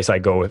is the place I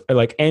go with.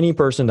 Like any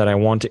person that I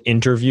want to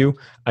interview,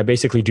 I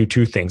basically do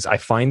 2 things. I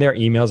find their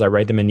emails, I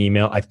write them an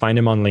email, I find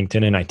them on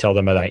LinkedIn and I tell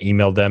them that I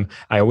emailed them.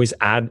 I always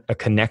add a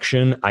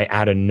connection, I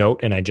add a note,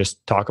 and I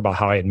just talk about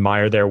how I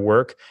admire their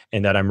work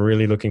and that I'm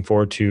really looking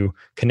forward to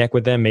connect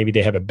with them. Maybe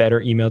they have a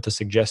better email to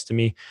suggest to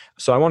me.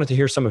 So I wanted to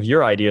hear some of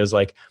your ideas,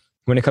 like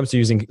when it comes to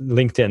using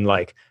LinkedIn,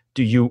 like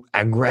do you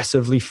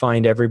aggressively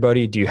find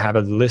everybody? Do you have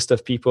a list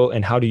of people,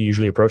 and how do you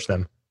usually approach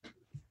them?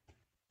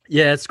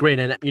 Yeah, that's great.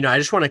 And, I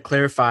just want to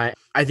clarify,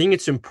 I think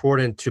it's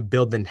important to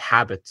build in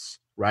habits,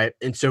 right?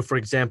 And so, for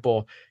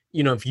example,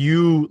 if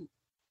you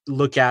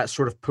look at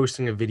sort of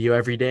posting a video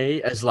every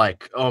day as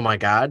like, oh my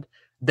God,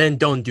 then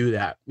don't do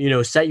that.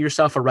 Set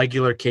yourself a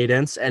regular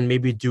cadence and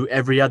maybe do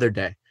every other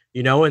day,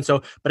 And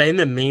so, but I think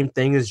the main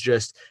thing is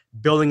just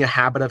building a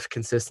habit of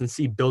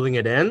consistency, building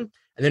it in.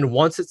 And then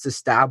once it's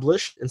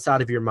established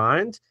inside of your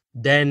mind,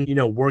 then,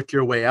 work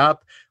your way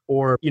up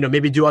or,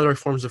 maybe do other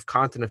forms of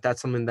content if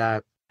that's something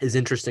that is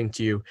interesting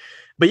to you.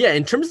 But yeah,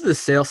 in terms of the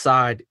sales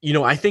side,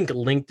 I think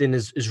LinkedIn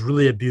is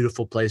really a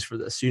beautiful place for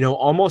this.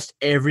 Almost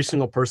every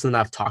single person that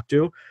I've talked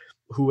to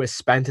who has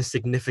spent a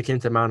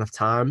significant amount of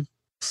time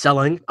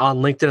selling on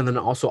LinkedIn and then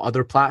also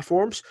other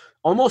platforms,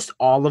 almost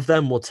all of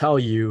them will tell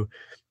you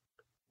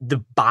the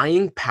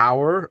buying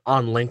power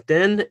on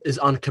LinkedIn is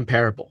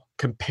uncomparable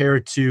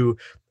compared to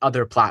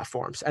other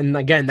platforms. And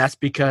again, that's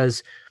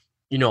because,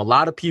 a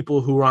lot of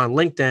people who are on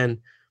LinkedIn,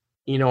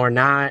 are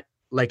not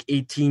like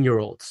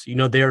 18-year-olds.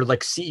 They're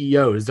like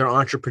CEOs, they're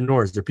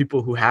entrepreneurs, they're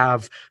people who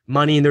have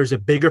money, and there's a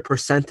bigger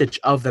percentage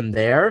of them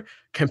there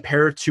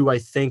compared to, I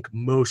think,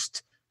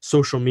 most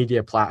social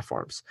media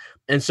platforms.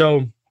 And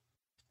so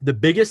the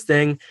biggest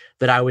thing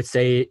that I would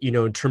say,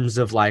 in terms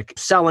of like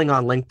selling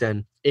on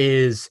LinkedIn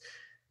is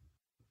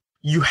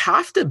you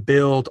have to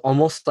build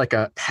almost like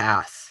a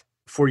path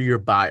for your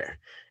buyer.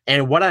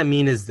 And what I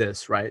mean is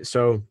this, right?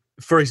 So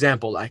for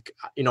example, like,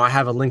 I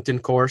have a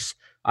LinkedIn course.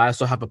 I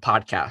also have a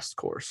podcast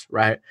course,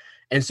 right?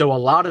 And so a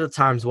lot of the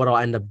times what I'll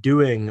end up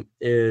doing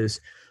is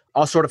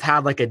I'll sort of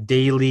have like a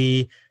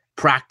daily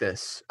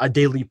practice, a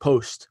daily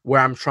post where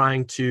I'm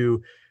trying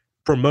to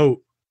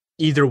promote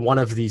either one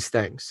of these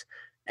things.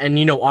 And,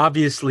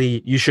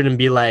 obviously you shouldn't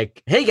be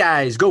like, hey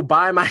guys, go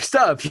buy my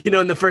stuff,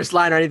 in the first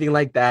line or anything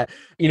like that,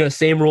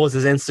 same rules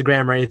as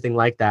Instagram or anything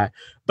like that.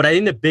 But I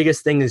think the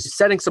biggest thing is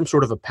setting some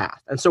sort of a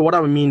path. And so what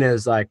I mean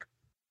is like,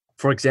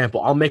 for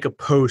example, I'll make a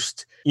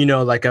post,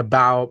 like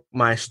about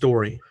my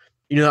story.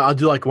 I'll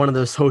do like one of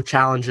those whole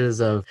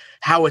challenges of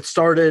how it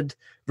started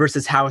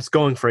versus how it's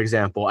going, for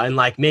example. And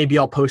like, maybe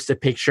I'll post a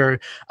picture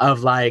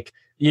of like,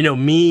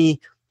 me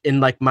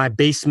in like my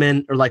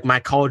basement or like my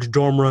college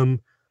dorm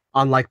room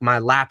on like my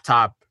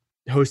laptop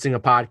hosting a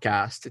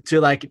podcast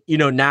to like,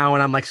 now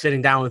when I'm like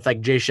sitting down with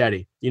like Jay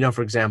Shetty,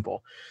 for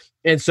example.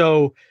 And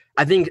so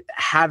I think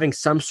having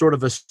some sort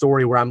of a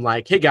story where I'm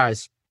like, hey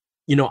guys,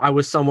 I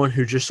was someone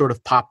who just sort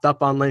of popped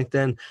up on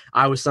LinkedIn.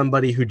 I was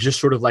somebody who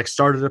just sort of like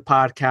started a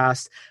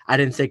podcast. I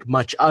didn't think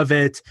much of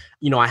it.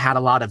 I had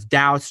a lot of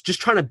doubts, just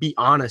trying to be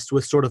honest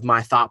with sort of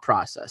my thought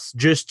process,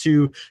 just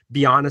to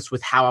be honest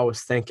with how I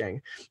was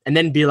thinking. And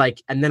then be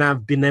like, and then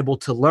I've been able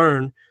to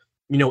learn,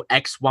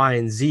 X, Y,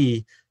 and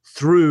Z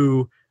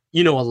through,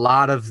 a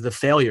lot of the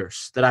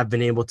failures that I've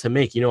been able to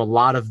make, a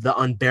lot of the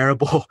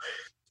unbearable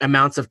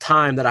amounts of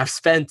time that I've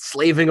spent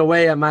slaving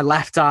away at my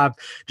laptop,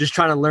 just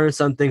trying to learn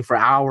something for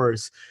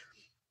hours.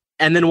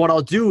 And then what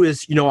I'll do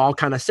is, I'll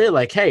kind of say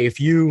like, hey, if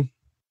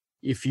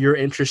you're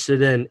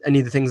interested in any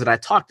of the things that I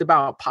talked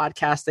about,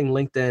 podcasting,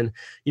 LinkedIn,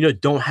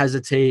 don't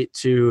hesitate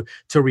to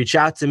reach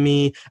out to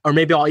me. Or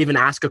maybe I'll even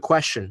ask a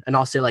question and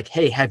I'll say like,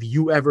 hey, have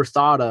you ever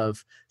thought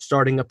of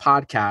starting a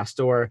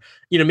podcast? Or,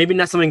 maybe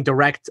not something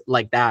direct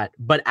like that,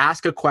 but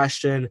ask a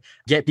question,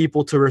 get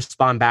people to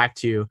respond back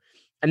to you.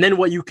 And then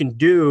what you can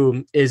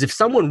do is if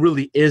someone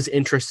really is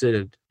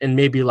interested and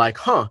maybe like,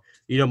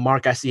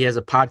 Mark, I see he has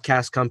a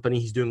podcast company,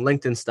 he's doing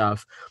LinkedIn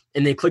stuff,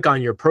 and they click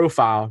on your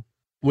profile.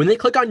 When they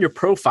click on your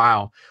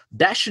profile,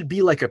 that should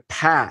be like a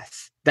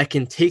path that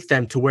can take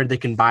them to where they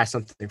can buy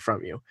something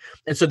from you.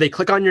 And so they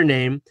click on your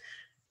name,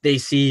 they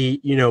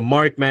see,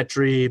 Mark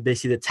Metry, they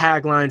see the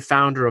tagline,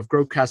 founder of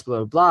Growcast, blah,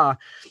 blah, blah.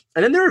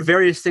 And then there are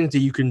various things that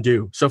you can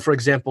do. So for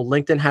example,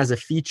 LinkedIn has a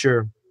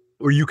feature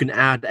where you can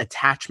add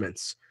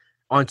attachments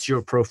onto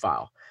your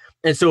profile.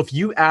 And so if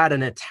you add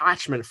an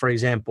attachment, for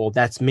example,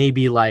 that's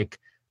maybe like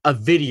a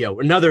video,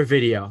 another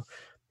video,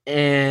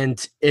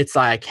 and it's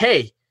like,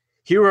 hey,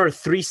 here are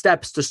 3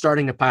 steps to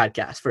starting a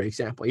podcast, for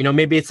example.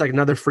 Maybe it's like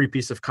another free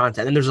piece of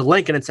content. And there's a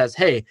link and it says,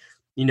 hey,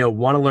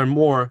 want to learn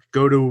more,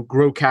 go to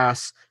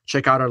Growcast,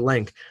 check out our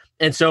link.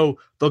 And so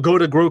they'll go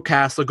to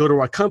Growcast, they'll go to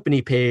our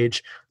company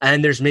page,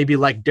 and there's maybe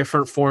like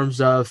different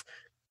forms of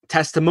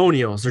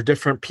testimonials or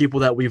different people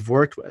that we've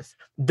worked with.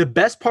 The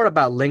best part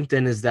about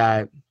LinkedIn is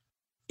that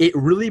it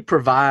really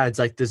provides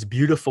like this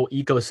beautiful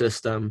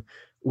ecosystem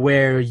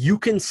where you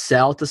can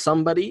sell to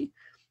somebody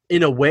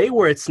in a way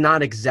where it's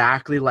not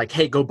exactly like,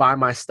 hey, go buy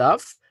my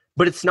stuff,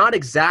 but it's not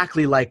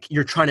exactly like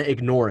you're trying to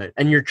ignore it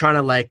and you're trying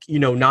to like,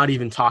 not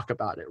even talk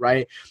about it,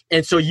 right?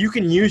 And so you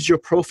can use your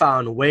profile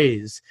in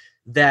ways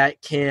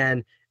that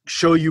can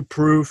show you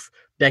proof,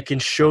 that can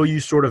show you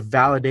sort of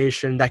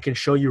validation, that can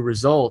show you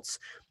results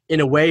in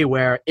a way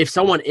where if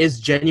someone is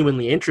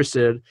genuinely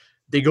interested,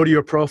 they go to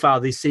your profile,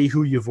 they see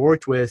who you've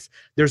worked with,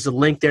 there's a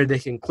link there, they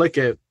can click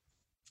it.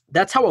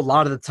 That's how a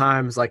lot of the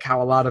times, like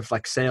how a lot of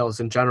like sales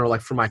in general,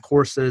 like for my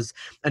courses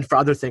and for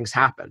other things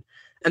happen.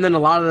 And then a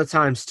lot of the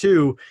times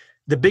too,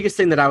 the biggest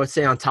thing that I would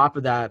say on top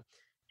of that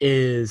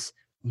is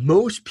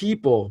most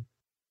people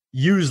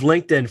use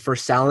LinkedIn for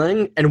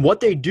selling. And what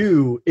they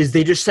do is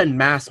they just send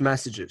mass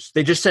messages.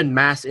 They just send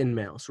mass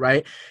emails,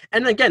 right?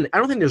 And again, I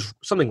don't think there's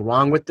something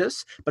wrong with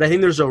this, but I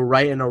think there's a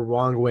right and a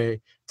wrong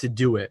way to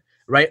do it,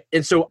 right?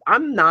 And so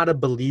I'm not a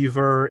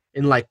believer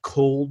in like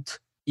cold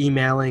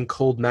emailing,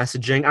 cold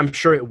messaging. I'm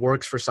sure it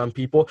works for some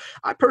people.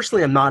 I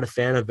personally am not a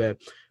fan of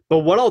it. But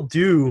what I'll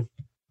do,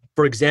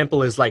 for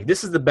example, is like,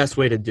 this is the best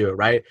way to do it,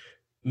 right?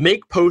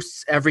 Make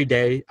posts every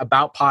day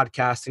about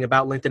podcasting,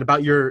 about LinkedIn,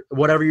 about your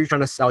whatever you're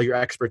trying to sell, your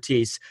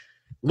expertise.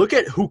 Look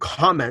at who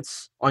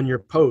comments on your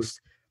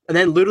post and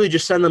then literally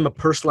just send them a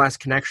personalized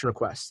connection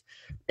request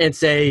and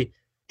say,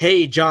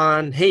 hey,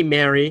 John, hey,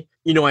 Mary,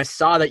 I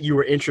saw that you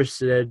were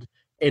interested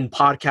in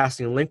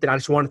podcasting and LinkedIn. I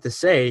just wanted to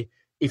say,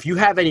 if you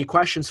have any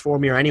questions for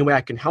me or any way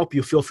I can help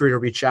you, feel free to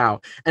reach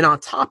out. And on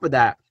top of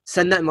that,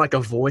 send them like a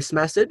voice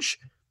message.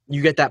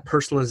 You get that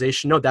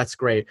personalization. No, that's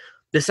great.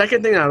 The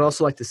second thing that I'd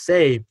also like to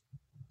say,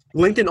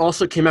 LinkedIn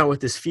also came out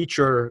with this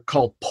feature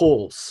called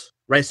polls,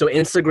 right? So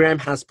Instagram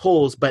has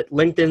polls, but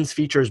LinkedIn's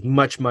feature is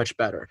much, much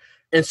better.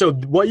 And so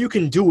what you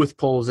can do with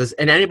polls is,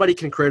 and anybody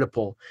can create a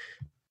poll.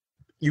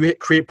 You hit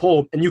create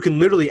poll and you can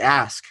literally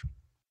ask,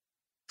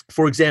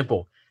 for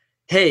example,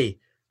 hey,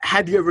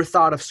 have you ever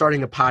thought of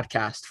starting a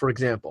podcast, for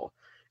example?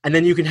 And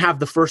then you can have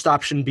the first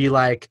option be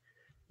like,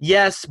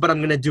 yes, but I'm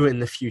going to do it in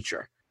the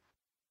future.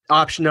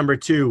 Option number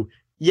 2,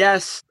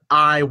 yes,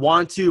 I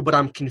want to, but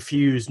I'm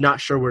confused, not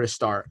sure where to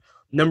start.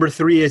 Number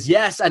 3 is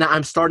yes, and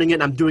I'm starting it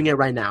and I'm doing it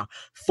right now.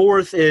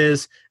 4th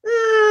is,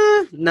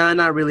 nah,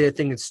 not really. I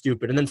think it's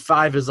stupid. And then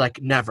 5 is like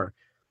never.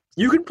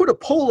 You can put a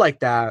poll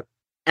like that,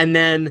 and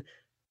then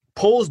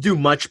polls do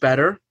much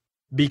better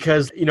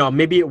because,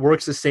 maybe it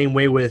works the same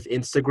way with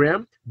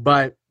Instagram,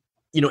 but,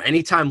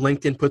 anytime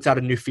LinkedIn puts out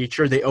a new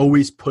feature, they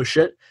always push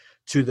it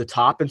to the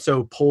top. And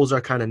so polls are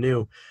kind of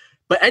new.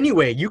 But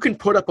anyway, you can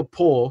put up a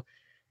poll,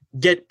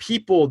 get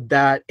people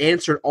that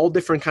answered all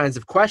different kinds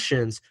of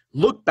questions,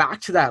 look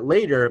back to that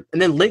later, and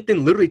then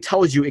LinkedIn literally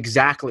tells you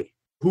exactly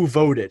who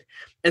voted.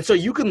 And so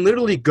you can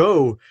literally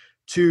go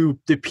to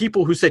the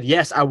people who said,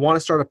 yes, I want to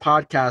start a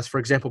podcast, for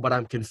example, but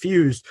I'm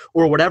confused,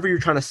 or whatever you're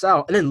trying to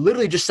sell, and then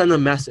literally just send them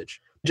a message.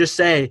 Just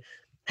say,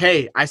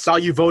 hey, I saw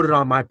you voted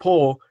on my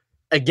poll.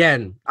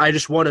 Again, I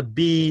just want to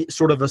be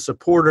sort of a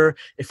supporter.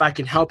 If I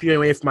can help you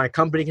anyway, if my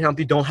company can help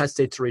you, don't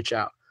hesitate to reach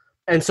out.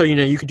 And so,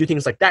 you can do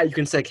things like that. You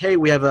can say, hey,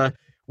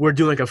 we're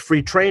doing like a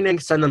free training,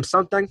 send them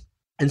something.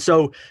 And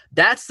so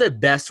that's the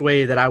best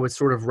way that I would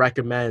sort of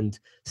recommend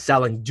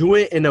selling. Do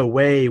it in a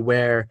way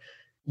where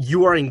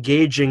you are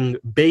engaging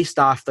based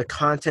off the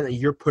content that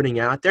you're putting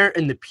out there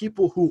and the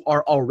people who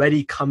are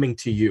already coming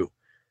to you.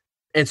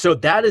 And so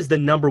that is the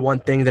number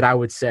one thing that I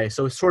would say.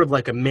 So it's sort of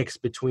like a mix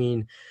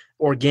between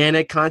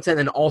organic content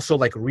and also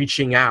like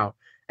reaching out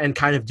and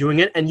kind of doing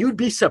it. And you'd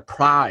be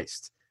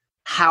surprised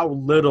how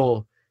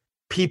little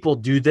people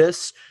do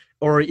this,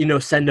 or,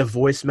 send a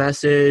voice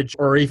message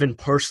or even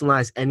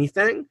personalize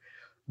anything.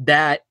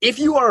 That if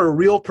you are a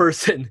real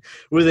person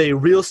with a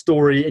real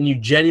story and you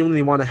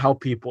genuinely want to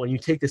help people and you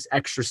take this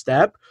extra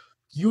step,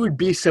 you would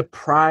be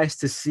surprised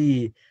to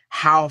see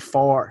how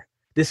far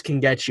this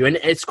can get you. And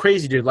it's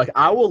crazy, dude. Like,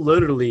 I will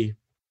literally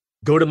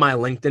go to my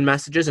LinkedIn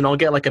messages and I'll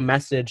get like a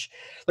message.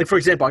 Like, for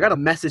example, I got a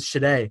message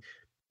today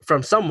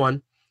from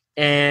someone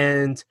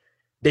and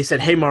they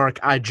said, hey, Mark,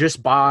 I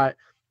just bought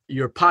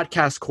your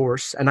podcast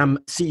course and I'm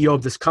CEO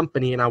of this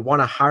company and I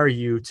want to hire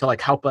you to like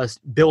help us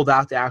build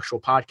out the actual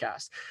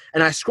podcast.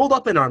 And I scrolled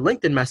up in our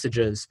LinkedIn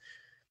messages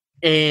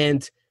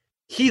and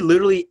he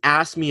literally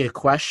asked me a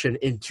question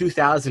in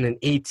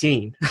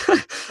 2018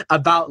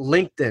 about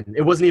LinkedIn.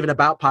 It wasn't even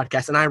about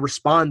podcasts. And I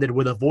responded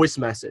with a voice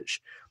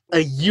message. A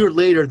year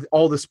later,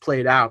 all this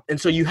played out. And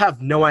so you have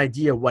no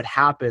idea what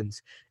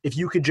happens if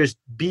you could just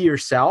be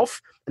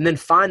yourself and then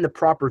find the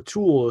proper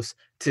tools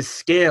to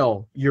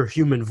scale your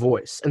human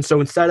voice. And so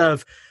instead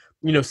of,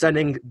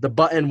 sending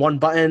one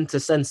button to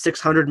send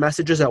 600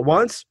 messages at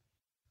once,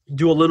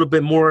 do a little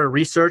bit more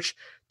research,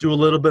 do a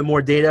little bit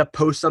more data,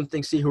 post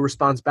something, see who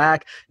responds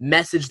back,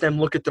 message them,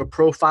 look at their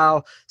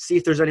profile, see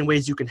if there's any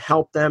ways you can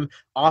help them,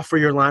 offer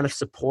your line of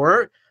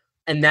support.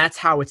 And that's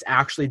how it's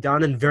actually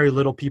done. And very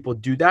little people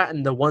do that.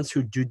 And the ones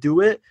who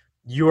do it,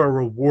 you are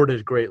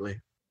rewarded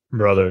greatly.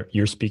 Brother,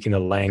 you're speaking the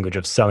language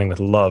of selling with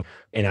love.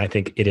 And I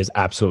think it is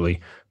absolutely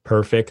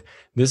perfect.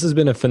 This has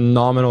been a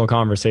phenomenal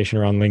conversation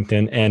around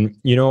LinkedIn. And,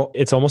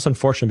 it's almost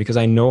unfortunate because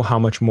I know how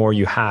much more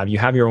you have. You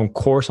have your own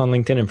course on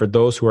LinkedIn. And for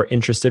those who are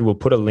interested, we'll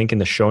put a link in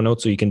the show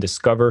notes so you can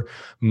discover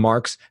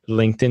Mark's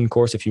LinkedIn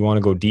course if you want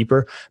to go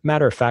deeper.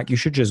 Matter of fact, you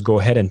should just go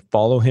ahead and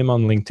follow him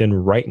on LinkedIn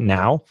right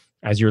now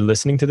as you're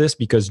listening to this,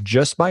 because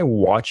just by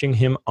watching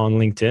him on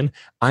LinkedIn,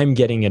 I'm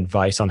getting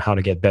advice on how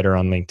to get better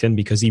on LinkedIn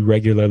because he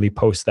regularly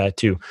posts that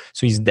too.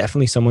 So he's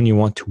definitely someone you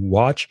want to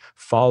watch,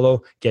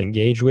 follow, get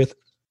engaged with.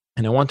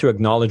 And I want to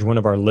acknowledge one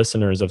of our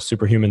listeners of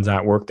Superhumans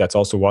at Work that's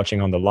also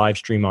watching on the live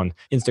stream on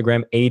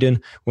Instagram,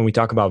 Aiden. When we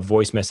talk about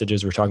voice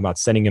messages, we're talking about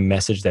sending a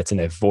message that's in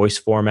a voice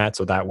format.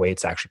 So that way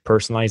it's actually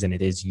personalized and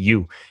it is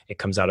you. It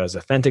comes out as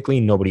authentically.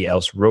 Nobody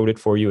else wrote it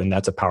for you. And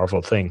that's a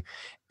powerful thing.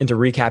 And to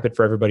recap it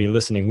for everybody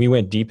listening, we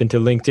went deep into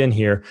LinkedIn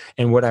here.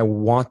 And what I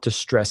want to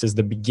stress is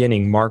the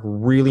beginning. Mark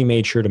really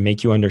made sure to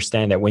make you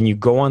understand that when you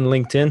go on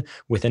LinkedIn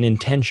with an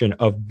intention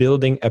of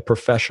building a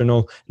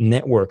professional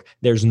network,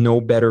 there's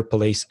no better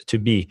place to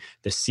be.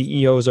 The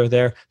CEOs are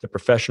there, the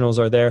professionals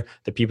are there,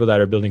 the people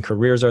that are building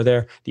careers are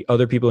there, the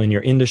other people in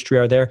your industry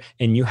are there,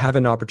 and you have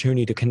an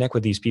opportunity to connect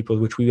with these people,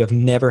 which we have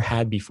never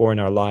had before in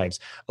our lives.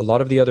 A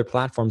lot of the other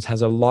platforms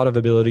has a lot of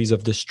abilities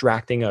of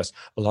distracting us.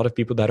 A lot of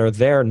people that are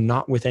there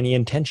not with any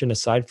intention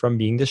aside from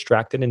being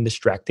distracted and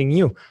distracting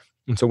you.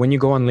 And so when you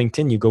go on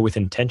LinkedIn, you go with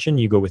intention,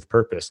 you go with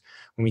purpose.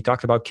 When we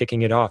talked about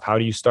kicking it off, how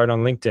do you start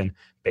on LinkedIn?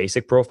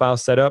 Basic profile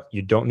setup.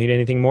 You don't need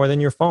anything more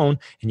than your phone,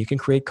 and you can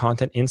create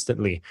content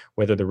instantly.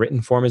 Whether the written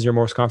form is your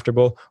most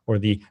comfortable or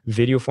the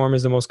video form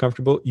is the most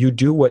comfortable, you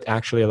do what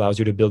actually allows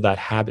you to build that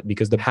habit,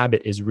 because the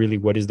habit is really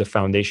what is the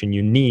foundation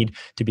you need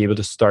to be able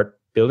to start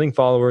building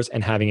followers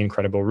and having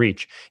incredible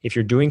reach. If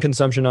you're doing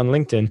consumption on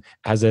LinkedIn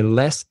as a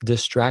less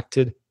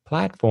distracted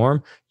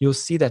platform, you'll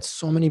see that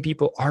so many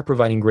people are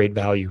providing great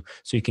value.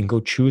 So you can go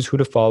choose who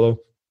to follow,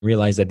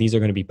 realize that these are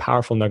going to be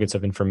powerful nuggets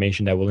of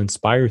information that will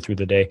inspire you through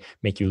the day,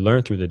 make you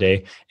learn through the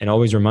day, and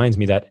always reminds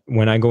me that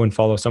when I go and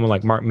follow someone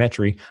like Mark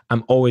Metry,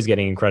 I'm always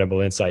getting incredible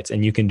insights,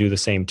 and you can do the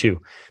same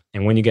too.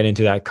 And when you get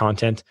into that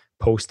content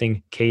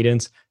posting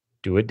cadence,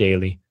 do it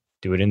daily.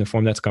 Do it in the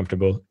form that's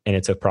comfortable, and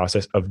it's a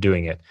process of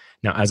doing it.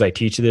 Now, as I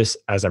teach this,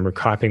 as I'm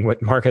recapping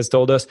what Mark has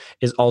told us,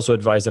 is also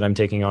advice that I'm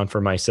taking on for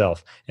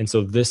myself. And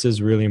so this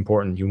is really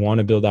important. You want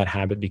to build that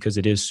habit because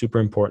it is super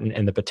important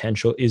and the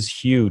potential is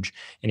huge.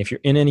 And if you're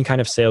in any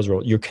kind of sales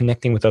role, you're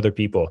connecting with other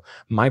people.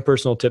 My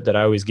personal tip that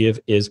I always give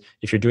is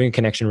if you're doing a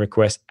connection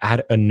request,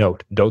 add a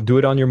note. Don't do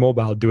it on your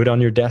mobile, do it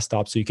on your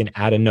desktop so you can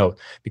add a note.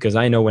 Because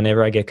I know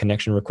whenever I get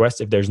connection requests,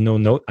 if there's no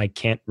note, I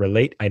can't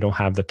relate. I don't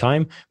have the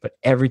time. But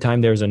every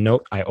time there's a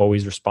note, I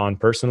always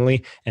respond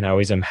personally, and I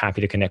always am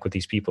happy to connect with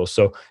these people.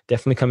 So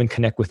definitely come and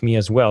connect with me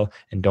as well.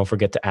 And don't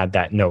forget to add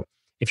that note.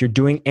 If you're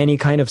doing any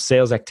kind of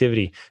sales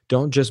activity,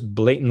 don't just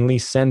blatantly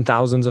send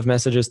thousands of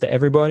messages to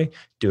everybody.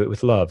 Do it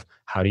with love.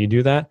 How do you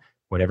do that?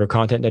 Whatever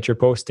content that you're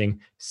posting,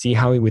 see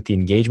how with the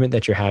engagement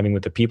that you're having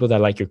with the people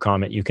that like your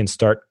comment, you can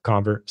start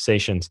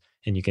conversations.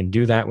 And you can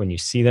do that when you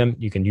see them.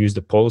 You can use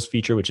the polls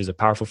feature, which is a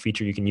powerful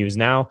feature you can use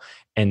now.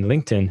 And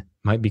LinkedIn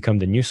might become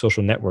the new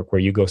social network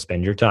where you go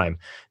spend your time.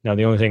 Now,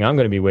 the only thing I'm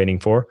going to be waiting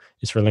for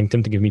is for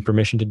LinkedIn to give me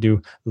permission to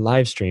do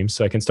live streams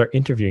so I can start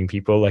interviewing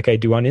people like I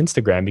do on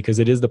Instagram, because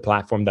it is the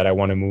platform that I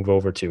want to move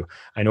over to.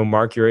 I know,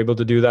 Mark, you're able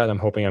to do that. I'm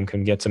hoping I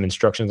can get some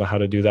instructions on how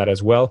to do that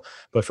as well.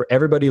 But for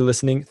everybody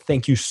listening,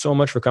 thank you so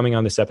much for coming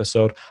on this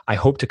episode. I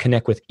hope to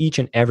connect with each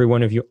and every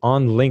one of you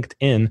on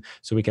LinkedIn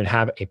so we can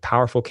have a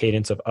powerful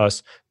cadence of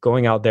us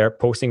going out there,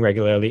 posting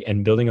regularly,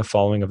 and building a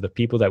following of the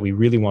people that we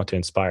really want to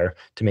inspire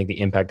to make the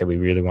impact that we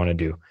really want to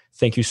do.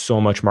 Thank you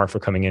so much, Mark, for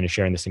coming in and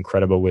sharing this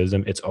incredible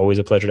wisdom. It's always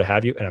a pleasure to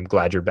have you, and I'm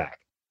glad you're back.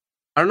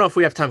 I don't know if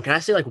we have time. Can I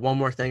say like one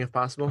more thing if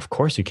possible? Of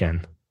course you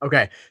can.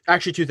 Okay.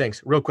 Actually, two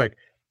things real quick.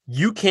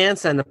 You can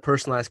send a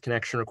personalized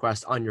connection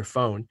request on your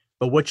phone,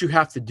 but what you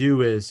have to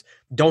do is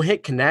don't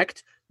hit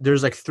connect.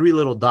 There's like 3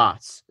 little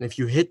dots. And if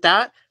you hit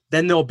that,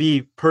 then there'll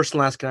be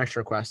personalized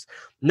connection requests.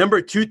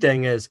 Number 2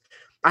 thing is,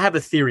 I have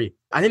a theory.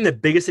 I think the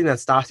biggest thing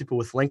that stops people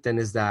with LinkedIn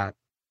is that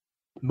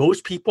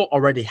most people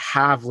already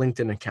have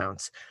LinkedIn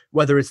accounts,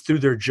 whether it's through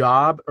their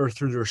job or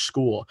through their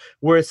school,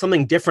 where it's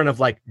something different of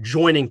like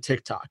joining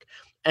TikTok.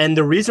 And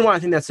the reason why I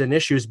think that's an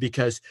issue is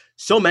because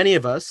so many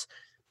of us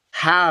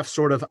have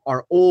sort of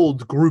our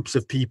old groups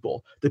of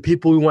people, the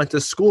people we went to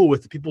school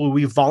with, the people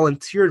we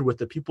volunteered with,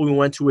 the people we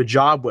went to a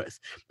job with.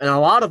 And a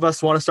lot of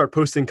us want to start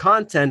posting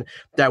content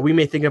that we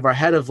may think of our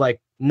head of like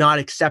not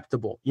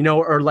acceptable,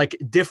 or like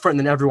different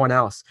than everyone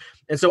else.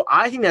 And so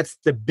I think that's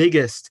the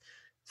biggest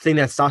thing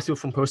that stops people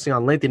from posting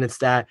on LinkedIn. It's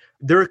that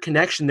their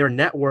connection, their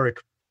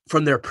network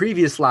from their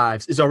previous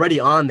lives is already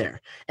on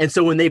there. And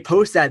so when they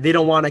post that, they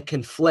don't want to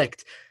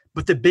conflict.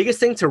 But the biggest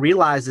thing to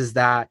realize is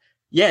that,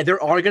 yeah,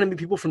 there are going to be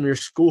people from your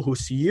school who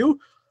see you,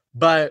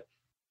 but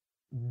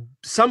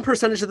some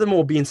percentage of them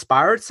will be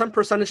inspired. Some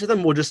percentage of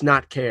them will just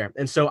not care.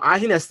 And so I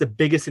think that's the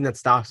biggest thing that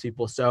stops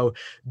people. So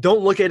don't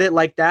look at it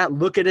like that.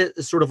 Look at it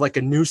as sort of like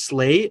a new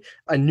slate,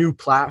 a new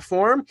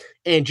platform,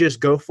 and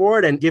just go for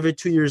it and give it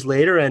 2 years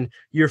later, and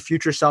your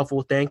future self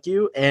will thank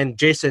you. And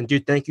Jason,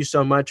 dude, thank you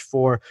so much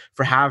for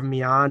having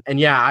me on. And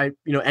yeah,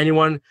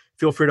 anyone,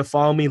 feel free to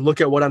follow me,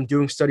 look at what I'm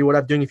doing, study what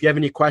I'm doing. If you have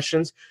any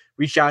questions,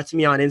 reach out to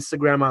me on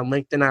Instagram, on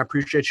LinkedIn. I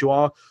appreciate you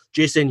all.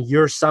 Jason,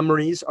 your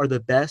summaries are the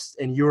best,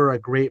 and you're a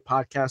great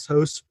podcast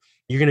host.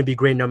 You're going to be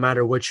great no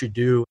matter what you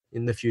do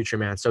in the future,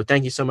 man. So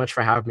thank you so much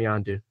for having me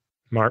on, dude.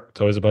 Mark,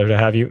 it's always a pleasure to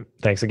have you.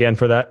 Thanks again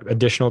for that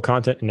additional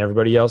content, and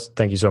everybody else,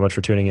 thank you so much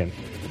for tuning in.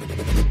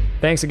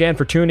 Thanks again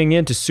for tuning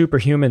in to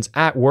Superhumans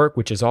at Work,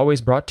 which is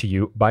always brought to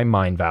you by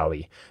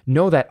Mindvalley.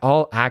 Know that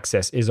All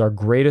Access is our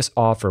greatest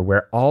offer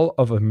where all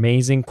of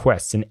amazing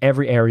quests in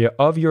every area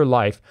of your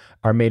life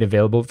are made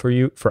available for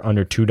you for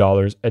under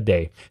 $2 a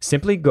day.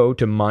 Simply go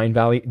to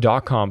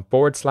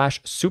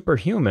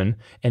mindvalley.com/superhuman,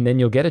 and then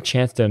you'll get a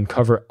chance to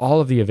uncover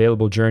all of the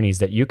available journeys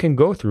that you can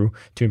go through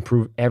to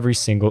improve every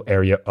single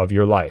area of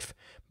your life.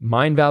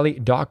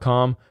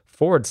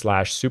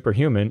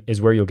 mindvalley.com/superhuman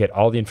is where you'll get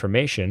all the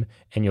information,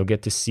 and you'll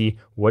get to see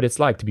what it's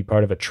like to be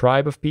part of a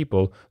tribe of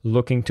people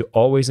looking to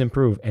always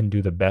improve and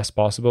do the best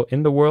possible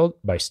in the world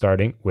by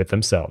starting with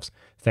themselves.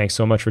 Thanks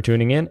so much for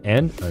tuning in,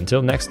 and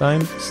until next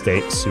time,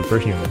 stay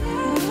superhuman.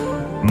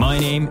 My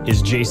name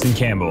is Jason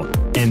Campbell,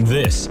 and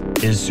this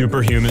is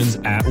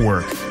Superhumans at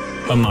Work,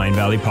 a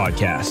Mindvalley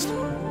podcast.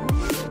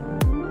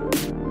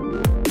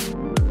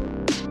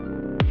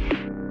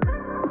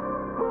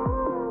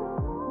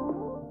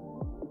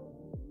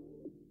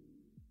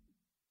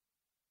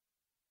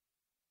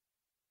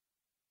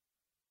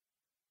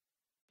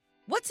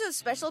 What's so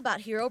special about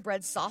Hero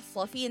Bread's soft,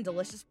 fluffy, and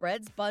delicious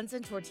breads, buns,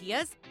 and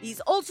tortillas?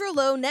 These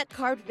ultra-low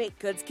net-carb baked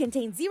goods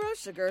contain zero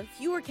sugar,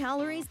 fewer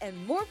calories,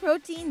 and more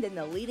protein than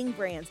the leading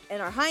brands,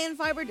 and are high in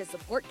fiber to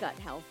support gut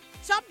health.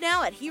 Shop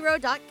now at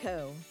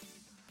hero.co.